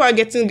 The people who are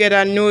getting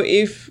together know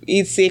if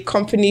it's a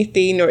company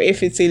thing or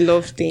if it's a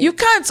love thing. You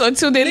can't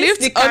until they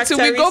lift. Until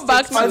we go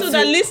back to until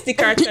they list the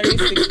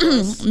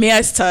characteristics. May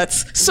I start?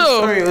 So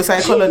sorry, a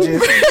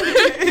psychologist.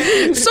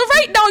 So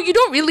right now you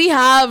don't really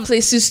have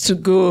places to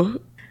go.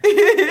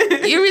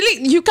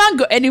 You can't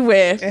go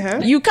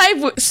anywhere. You can't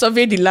even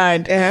survey the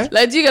land.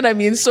 Like, do you get what I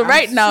mean? So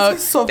right now,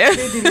 some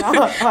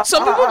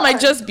people might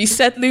just be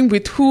settling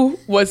with who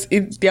was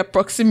in their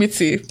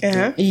proximity.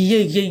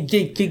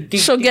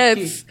 So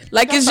gets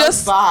like it's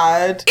just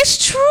bad. It's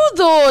true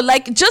though.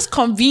 Like just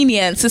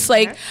convenience. It's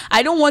like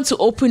I don't want to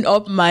open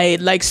up my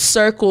like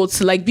circle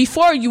to like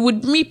before you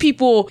would meet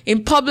people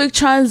in public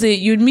transit.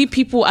 You'd meet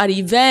people at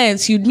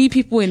events. You'd meet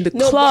people in the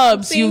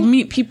clubs. You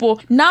meet people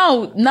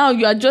now.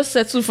 You are just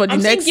settled for the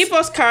next. Give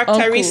us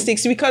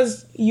characteristics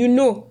because you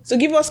know. So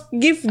give the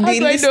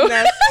listeners.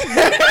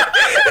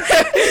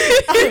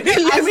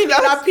 I mean,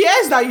 it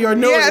appears that you're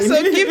knowing. Yeah,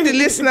 so give the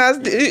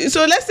listeners.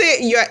 So let's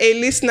say you're a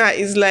listener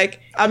is like,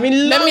 I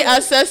mean, let me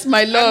assess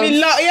my love. I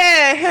mean,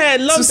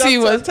 love to see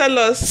what. Tell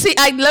us. See,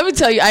 let me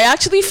tell you, I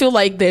actually feel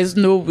like there's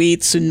no way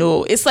to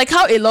know. It's like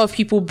how a lot of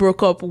people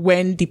broke up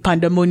when the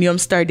pandemonium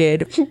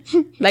started.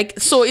 Like,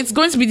 so it's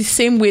going to be the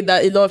same way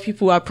that a lot of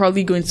people are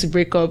probably going to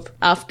break up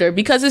after,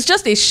 because it's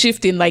just a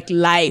shift in like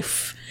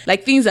life.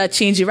 like things are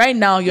changing. Right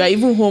now, you are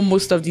even home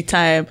most of the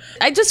time.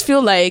 I just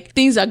feel like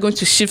things are going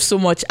to shift so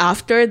much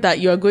after that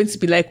you are going to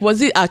be like,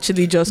 was it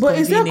actually just But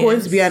convenience? is there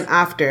going to be an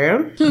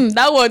after?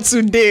 That one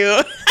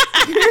today.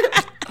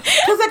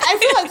 Because like I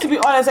feel like, to be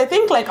honest, I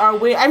think like our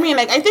way. I mean,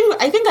 like I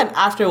think an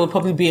after would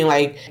probably be in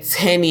like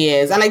 10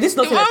 years, and like this.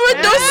 Not Mama,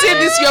 don't say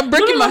this. You're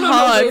breaking my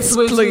heart,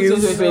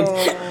 please.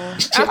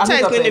 After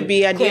is going to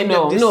be at the end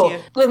of this year.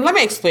 Let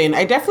me explain.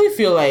 I definitely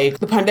feel like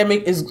the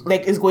pandemic is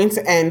going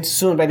to end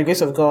soon by the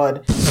grace of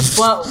God.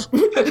 But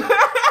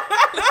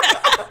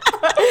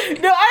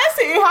no,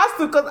 honestly, it has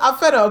to, because I'm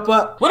fed up.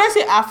 But when I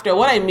say after,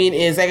 what I mean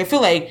is like I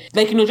feel like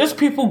just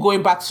people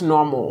going back to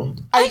normal.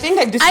 I think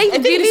like this. I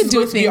think really this is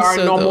going to be our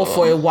normal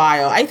for a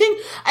while. I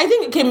think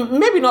okay,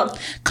 maybe not.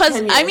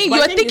 Because I mean,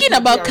 you're thinking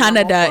about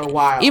Canada.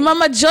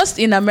 Imama, just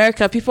in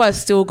America, people are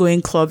still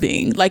going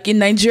clubbing. Like in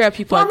Nigeria,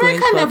 people are going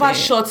clubbing. America never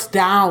shuts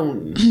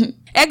down.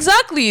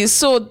 Exactly.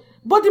 So,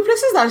 but the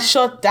places that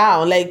shut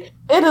down, like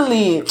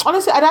Italy,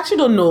 honestly, I actually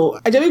don't know.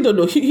 I genuinely don't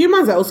know.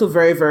 Humans are also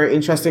very, very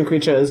interesting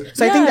creatures.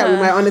 So I think that we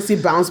might honestly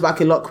bounce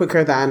back a lot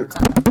quicker than...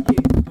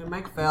 My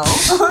mic fell.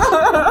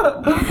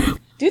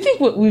 Do you think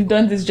we've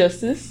done this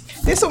justice?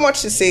 There's so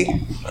much to say.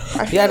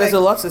 There's a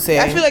lot to say.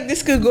 I feel like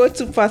this could go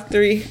to part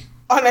 3.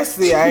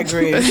 Honestly, I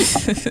agree.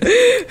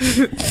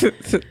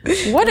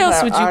 What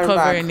else would you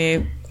cover in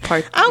a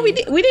part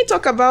 3? We didn't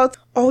talk about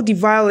all the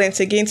violence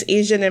against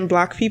Asian and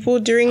Black people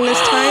during this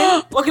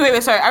time. Okay,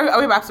 wait, sorry.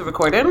 Are we back to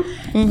recording?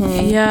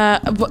 Mm-hmm. Yeah,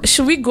 but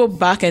should we go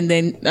back and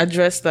then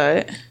address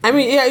that? I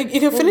mean, yeah,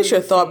 you can finish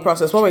your thought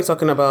process. What were we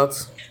talking about?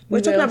 We're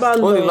talking about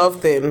love. The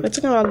love thing. We're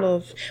talking about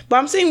love. But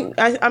I'm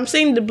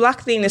saying the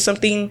Black thing is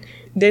something,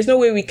 there's no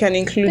way we can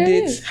include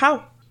it.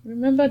 How?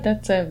 Remember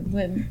that time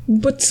when?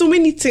 But so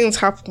many things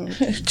happened.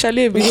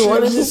 Charlie,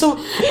 it's so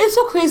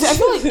crazy. I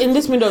feel like in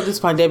this middle of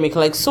this pandemic,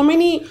 like there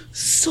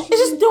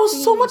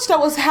was so much that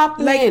was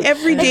happening. Like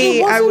every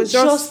day, I was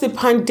just the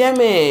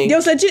pandemic. There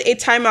was legit a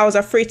time I was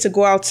afraid to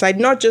go outside,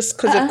 not just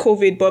because of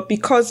COVID, but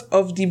because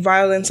of the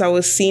violence I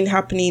was seeing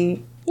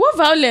happening. What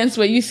violence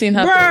were you seeing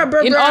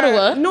happen? In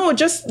Ottawa? No,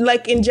 just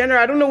like in general.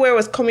 I don't know where it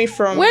was coming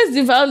from. Where's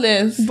the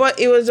violence? But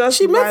it was just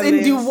she meant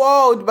in the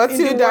world,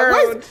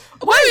 Matilda.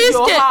 Where's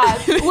your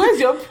heart? Where's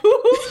your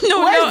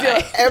Where's your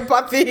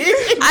empathy?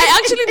 I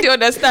actually do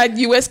understand.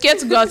 You were scared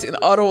to go out in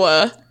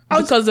Ottawa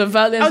because of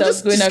violence. I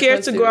was just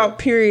scared to go out,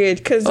 period,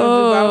 because of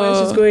the violence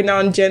that's going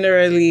on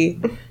generally.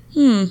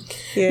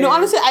 Yeah. No,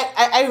 honestly,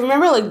 I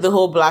remember like the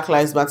whole Black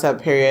Lives Matter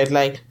period.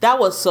 Like that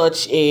was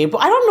such a... But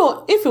I don't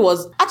know if it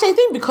was... Actually, I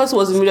think because it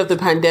was in the middle of the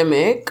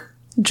pandemic...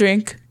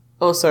 Drink.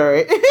 Oh,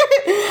 sorry.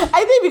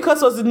 I think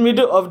because I was in the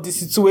middle of the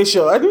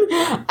situation,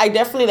 I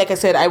definitely, like I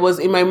said, I was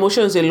in my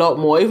emotions a lot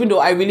more, even though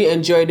I really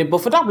enjoyed it. But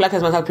for that Black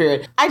Lives Matter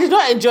period, I did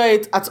not enjoy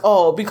it at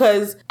all,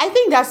 because I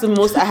think that's the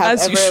most I have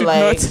ever,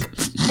 like...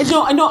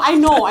 I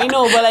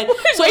know, but like...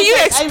 So you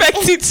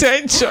expected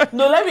to enjoy?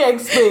 No, let me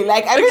explain.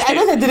 Like, I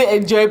guess I didn't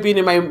enjoy being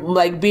in my,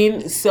 like,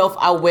 being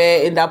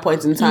self-aware in that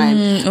point in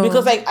time.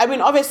 Because, like, I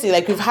mean, obviously,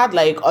 like, we've had,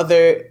 like,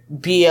 other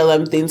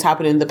BLM things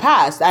happen in the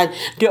past, and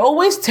they're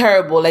always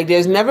terrible. Like,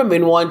 there's never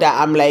been one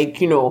that I'm,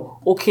 like, you know,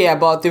 okay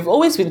about. They've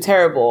always been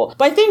terrible.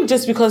 But I think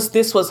just because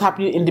this was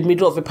happening in the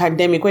middle of a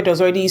pandemic where there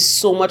was already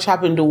so much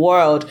happening in the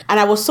world, and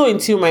I was so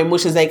into my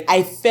emotions, like,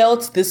 I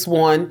felt this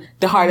one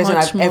the hardest than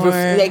I've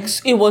ever... Like,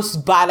 it was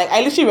bad. Like,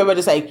 I literally remember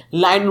just, like,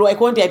 lying... Like,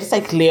 one day I just,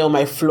 like, lay on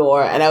my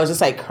floor, and I was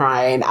just, like,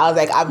 crying. I was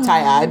like, I'm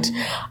tired.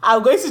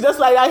 I'm going to just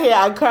lie down here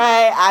and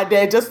cry, and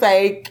then just,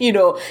 like, you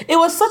know... It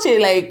was such a,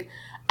 like...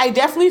 I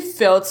definitely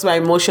felt my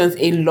emotions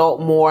a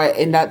lot more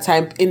in that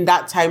time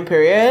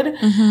period.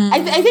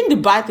 I think the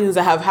bad things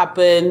that have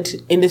happened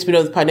in this period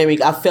of the pandemic,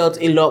 I've felt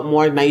a lot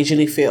more than I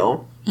usually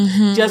feel.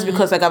 Just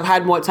because, like, I've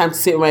had more time to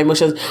sit with my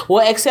emotions.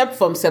 Well, except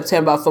from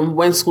September, from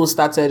when school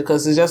started,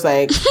 because it's just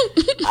like,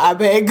 I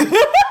beg.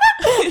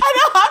 I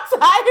don't have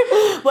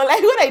time. But,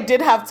 like, when I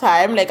did have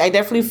time, like, I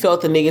definitely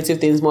felt the negative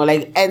things more,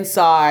 like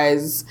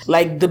NSARS,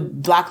 like the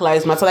Black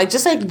Lives Matter, like,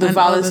 just, like, the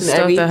violence and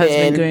everything that has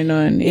been going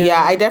on.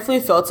 Yeah, I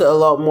definitely felt it a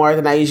lot more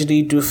than I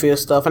usually do feel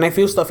stuff. And I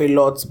feel stuff a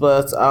lot,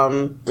 but,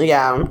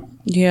 yeah.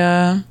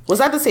 Yeah. Was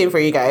that the same for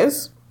you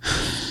guys?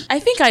 I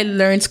think I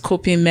learned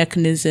coping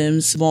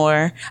mechanisms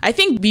more. I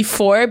think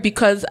before,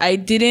 because I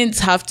didn't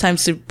have time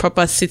to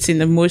proper sit in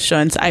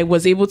emotions, I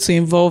was able to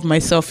involve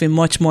myself in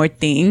much more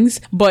things.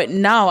 But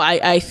now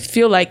I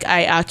feel like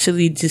I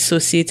actually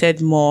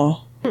dissociated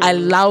more. I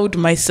allowed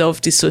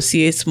myself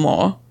dissociate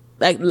more.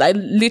 Like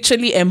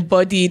literally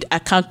embodied, I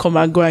can't come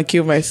and go and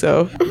kill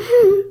myself.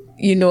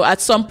 You know, at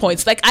some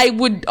points, like, I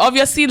would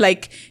obviously,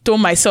 like, throw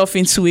myself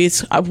into it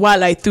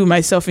while I threw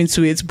myself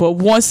into it. But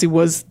once it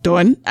was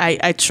done,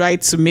 I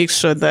tried to make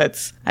sure that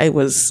I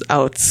was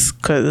out,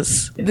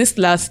 because this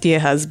last year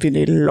has been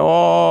a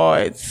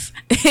lot.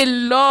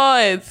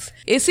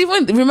 It's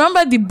even,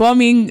 remember the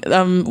bombing,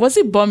 was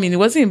it bombing? It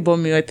wasn't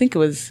bombing. I think it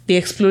was the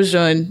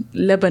explosion,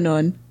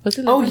 Lebanon. Was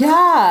it Lebanon? Oh,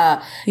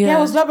 yeah, it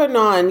was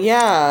Lebanon,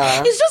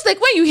 yeah. It's just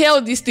like when you hear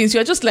all these things,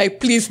 you're just like,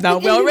 please now,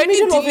 we're already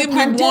dealing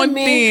with one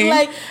thing.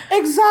 Like,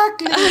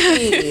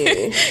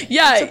 exactly.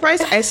 Yeah. I'm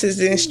surprised ISIS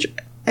didn't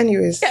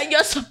Anyways. Yeah,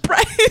 you're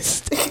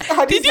surprised.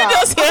 Did you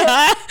just hear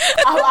her?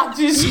 I'm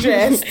actually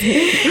stressed.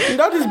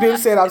 Not this babe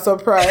said I'm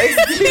surprised.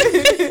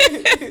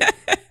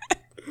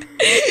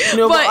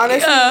 No, but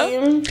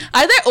honestly,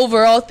 are there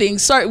overall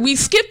things? Sorry, we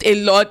skipped a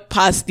lot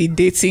past the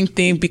dating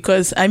thing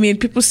because I mean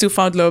people still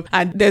found love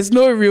and there's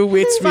no real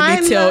way to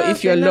really tell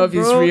if your love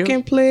is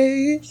real.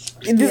 Place.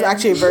 This is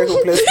actually a very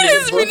hopeless place.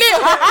 It's really a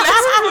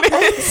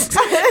hopeless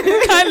place.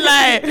 You can't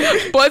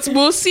lie. But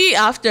we'll see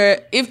after,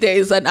 if there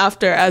is an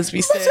after, as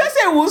we said. Just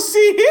say we'll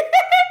see.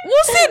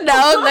 We'll see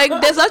now. Like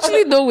there's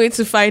actually no way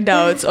to find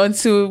out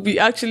until we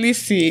actually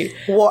see.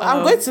 Well,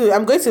 I'm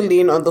going to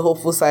lean on the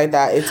hopeful side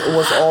that it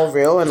was all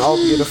real and all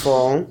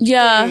beautiful.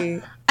 Yeah.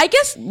 I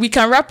guess we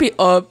can wrap it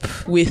up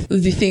with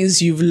the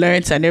things you've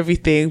learned and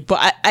everything.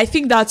 But I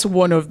think that's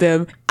one of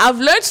them. I've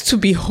learned to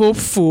be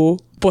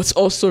hopeful, but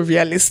also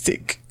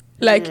realistic.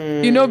 Like,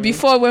 you know,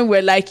 before when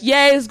we're like,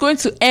 yeah, it's going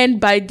to end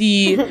by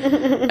the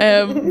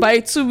by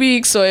 2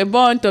 weeks or a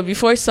month or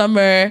before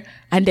summer.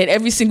 And then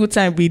every single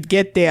time we'd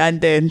get there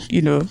and then,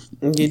 you know.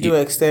 You do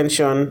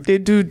extension. They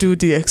do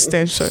the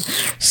extension.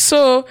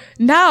 So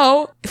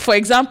now, for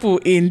example,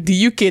 in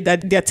the UK,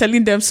 that they're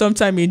telling them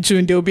sometime in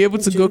June, they'll be able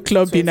to go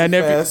clubbing 21st. And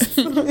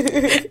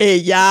everything. Hey,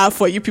 yeah,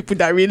 for you people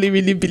that really,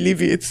 really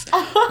believe it.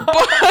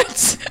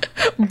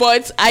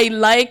 But I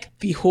like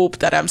the hope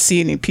that I'm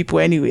seeing in people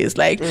anyways.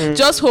 Like,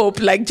 just hope.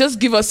 Like, just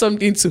give us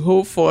something to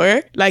hope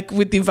for. Like,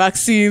 with the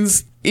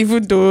vaccines,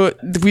 even though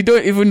we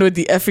don't even know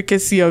the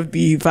efficacy of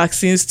the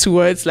vaccines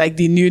towards like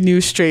the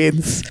new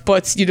strains,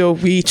 but you know,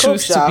 we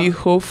choose to be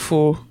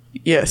hopeful.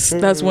 Yes,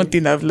 that's one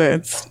thing I've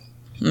learned.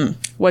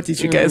 What did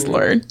you guys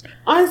learn?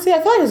 Honestly,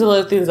 I feel like there's a lot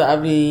of things that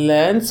I've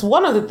learned.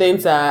 One of the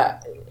things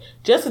that,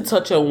 just to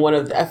touch on one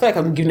of the, I feel like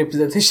I'm giving a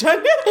presentation.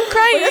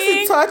 Crying. Just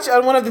to touch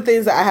on one of the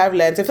things that I have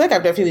learned, I feel like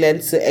I've definitely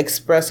learned to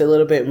express a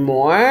little bit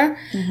more.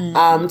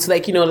 To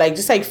like, you know, like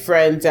just like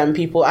friends and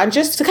people, and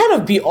just to kind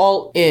of be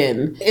all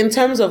in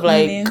terms of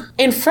like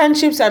in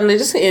friendships and like,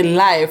 just in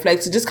life,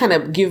 like to just kind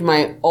of give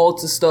my all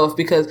to stuff,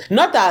 because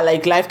not that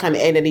like life can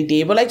end any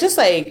day, but like just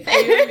like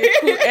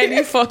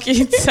any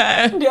fucking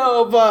time.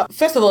 No, but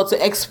first of all,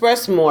 to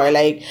express more,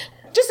 like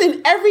just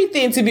in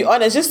everything, to be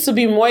honest, just to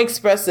be more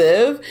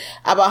expressive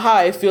about how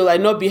I feel,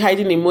 like not be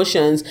hiding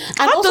emotions. And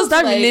how does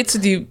that relate to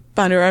the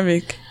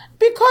panoramic?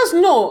 Because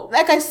no,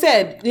 like I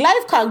said,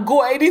 life can go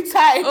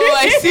anytime. Oh,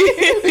 I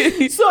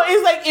see. So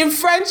it's like in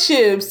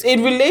friendships,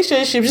 in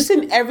relationships, just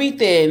in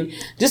everything,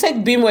 just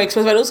like be more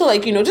expressive, and also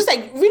like, you know, just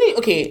like really,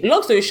 okay,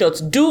 long story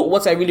short, do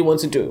what I really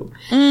want to do.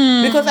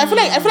 Because I feel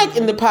like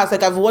in the past,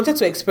 like I've wanted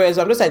to express,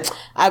 I'm just like,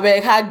 I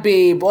beg hard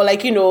babe, or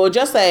like, you know,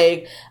 just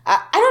like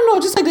I don't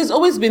know, just like there's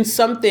always been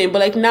something, but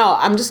like now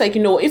I'm just like,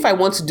 you know, if I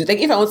want to do, like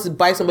if I want to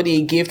buy somebody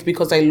a gift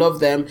because I love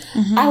them,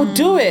 I'll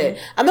do it.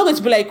 I'm not going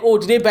to be like, oh,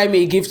 did they buy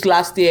me a gift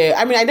last year?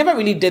 I mean, I never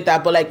really did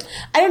that, but like,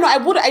 I don't know,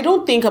 I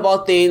don't think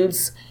about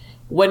things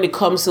when it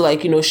comes to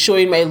like, you know,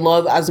 showing my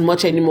love as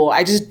much anymore.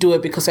 I just do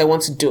it because I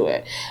want to do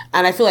it.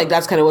 And I feel like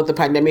that's kind of what the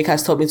pandemic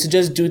has taught me, to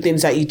just do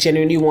things that you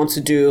genuinely want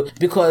to do,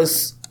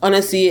 because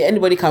honestly,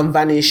 anybody can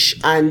vanish,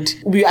 and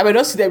I might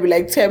not see them in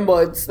like 10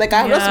 months. Like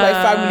I have lost my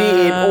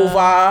family in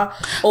over.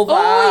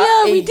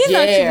 Oh yeah, we did year.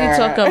 actually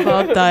talk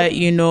about that.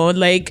 You know,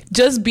 like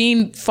just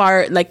being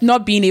far, like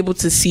not being able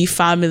to see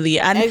family,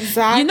 and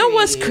you know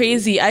what's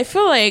crazy? I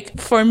feel like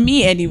for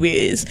me,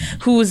 anyways,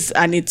 was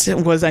an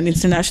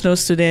international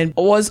student,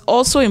 was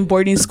also in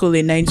boarding school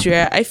in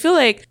Nigeria. I feel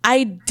like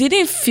I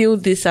didn't feel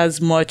this as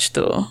much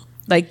though.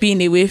 Like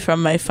being away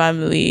from my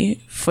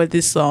family for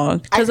this long,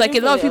 because like a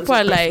lot of people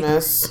are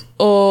Christmas. Like,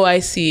 oh, I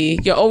see,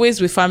 you're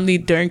always with family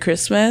during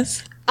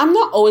Christmas. I'm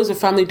not always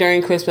with family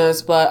during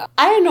Christmas, but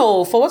I don't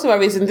know, for whatever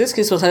reason, this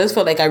Christmas, I just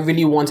felt like I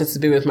really wanted to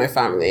be with my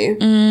family.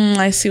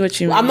 I see what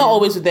you mean. I'm not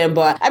always with them,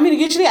 but I mean,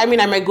 usually, I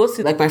might go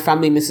to like my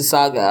family in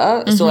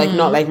Mississauga. So like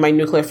not like my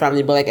nuclear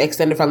family, but like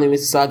extended family in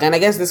Mississauga. And I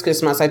guess this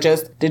Christmas, I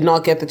just did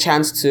not get the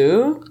chance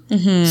to.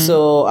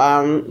 So,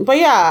 but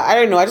yeah, I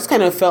don't know. I just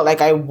kind of felt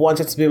like I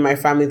wanted to be with my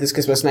family this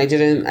Christmas, and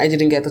I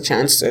didn't get the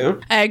chance to.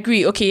 I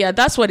agree. Okay, yeah,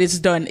 that's what it's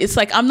done. It's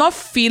like, I'm not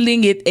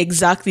feeling it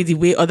exactly the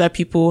way other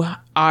people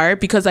are,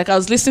 because like I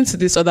was listening to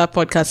this other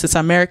podcast, it's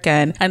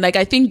American, and like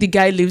I think the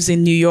guy lives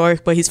in New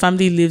York but his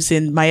family lives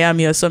in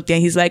Miami or something,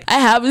 and he's like, I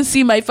haven't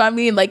seen my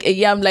family in like a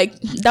year. I'm like,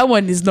 that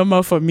one is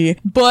normal for me,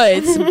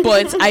 but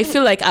I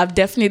feel like I've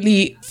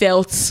definitely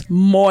felt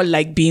more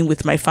like being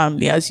with my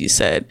family, as you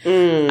said.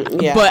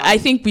 But I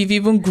think we've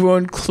even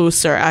grown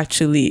closer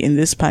actually in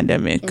this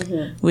pandemic,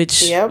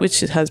 which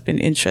has been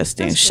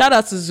interesting. Shout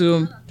out to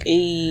Zoom.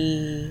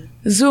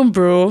 Zoom,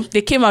 bro,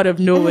 they came out of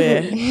nowhere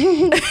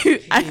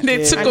and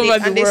they took over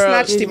the world. They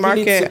snatched the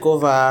market. Really took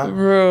over,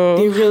 bro.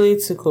 They really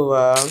took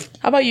over.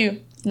 How about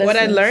you? What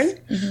I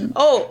learned?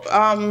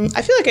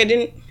 I feel like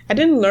I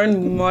didn't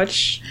learn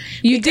much.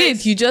 You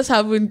did. You just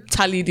haven't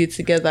tallied it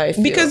together, I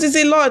feel. Because it's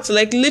a lot.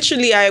 Like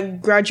literally, I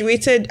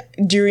graduated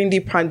during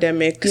the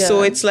pandemic,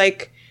 so it's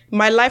like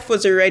my life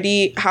was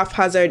already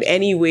haphazard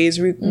anyways,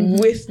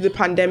 with the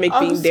pandemic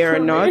being there or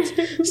not.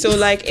 So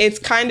like it's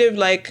kind of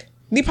like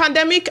the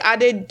pandemic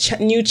added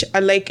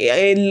like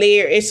a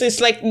layer. It's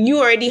like you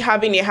already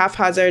having a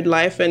haphazard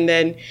life, and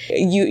then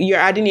you're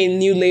adding a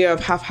new layer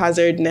of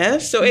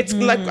haphazardness. So it's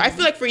like, I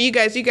feel like for you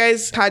guys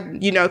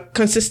had,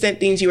 consistent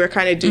things you were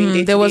kind of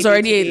doing. There was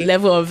already a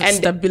level of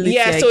stability.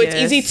 Yeah, so it's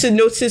easy to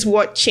notice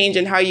what changed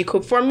and how you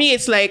cope. For me,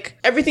 it's like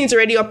everything's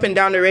already up and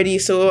down already,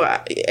 so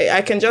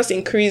I can just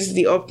increase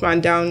the up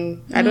and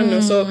down. I don't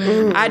know. So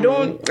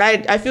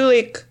I feel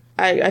like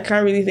I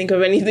can't really think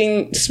of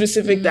anything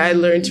specific that I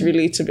learned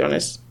really, to be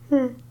honest.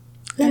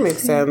 That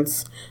makes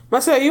sense.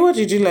 Marcel, what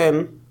did you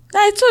learn?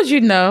 I told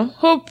you now.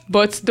 Hope,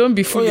 but don't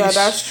be foolish. Oh, yeah,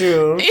 that's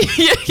true.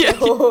 yeah.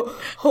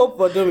 Hope,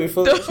 but don't be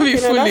foolish. Don't be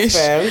foolish.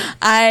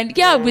 And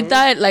with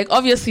that, like,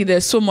 obviously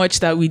there's so much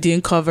that we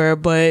didn't cover,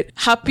 but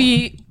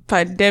happy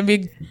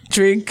pandemic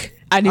drink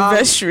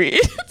anniversary.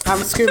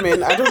 I'm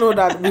screaming. I don't know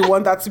that we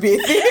want that to be a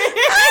thing.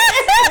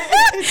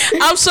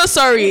 I'm so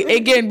sorry.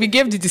 Again, we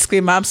gave the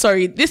disclaimer. I'm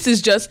sorry. This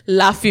is just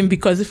laughing,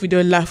 because if we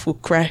don't laugh, we'll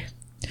cry.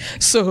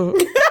 So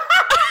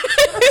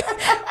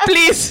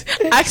please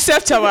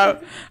accept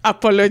our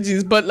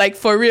apologies. But like,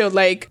 for real,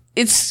 like,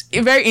 it's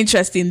very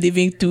interesting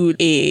living through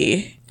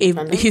a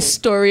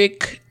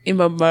historic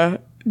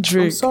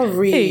drink. I'm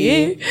sorry.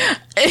 Hey.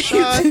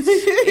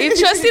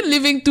 Interesting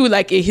living through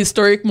like a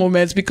historic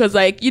moment, because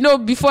like,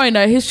 before in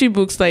our history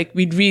books, like,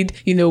 we'd read,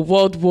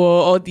 World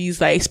War, all these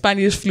like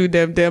Spanish flu,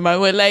 them, and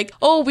we're like,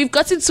 oh, we've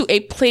gotten to a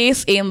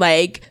place in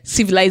like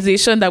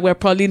civilization that we're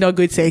probably not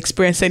going to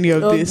experience any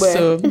of this.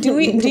 So do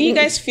you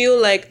guys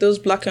feel like those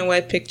black and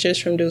white pictures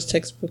from those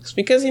textbooks?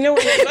 Because we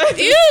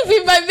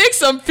might make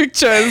some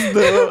pictures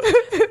though.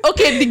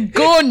 Okay, the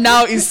goal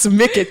now is to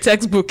make a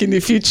textbook in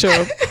the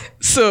future.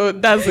 So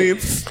that's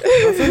it.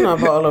 I don't know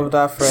about all of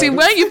that, friend. See,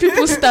 when you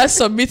people start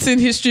submitting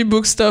history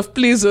book stuff,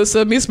 please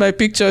also miss my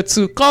picture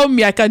too. Call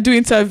me, I can do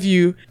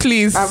interview.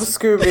 Please. I'm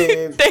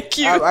screaming. Thank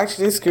you. I'm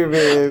actually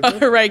screaming.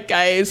 All right,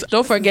 guys.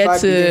 Don't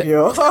forget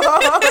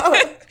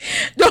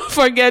Don't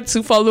forget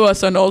to follow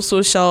us on all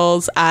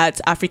socials at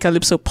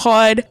Africalypso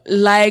Pod.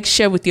 Like,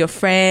 share with your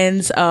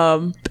friends.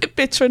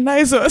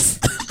 Patronize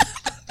us.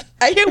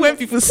 I hate when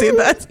people say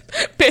that.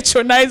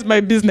 Patronize my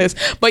business.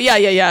 But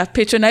yeah.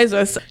 Patronize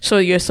us. Show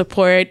your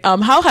support.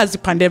 How has the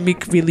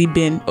pandemic really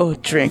been? Oh,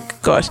 drink.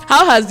 Gosh.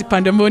 How has the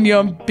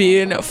pandemonium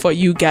been for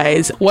you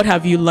guys? What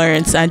have you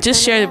learned? And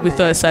just share it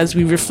with us as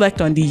we reflect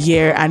on the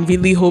year and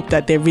really hope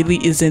that there really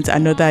isn't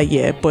another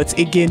year. But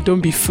again, don't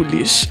be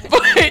foolish.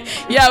 But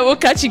yeah, we'll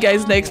catch you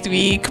guys next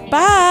week. Bye.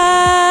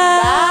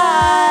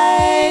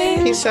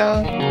 Peace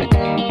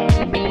out.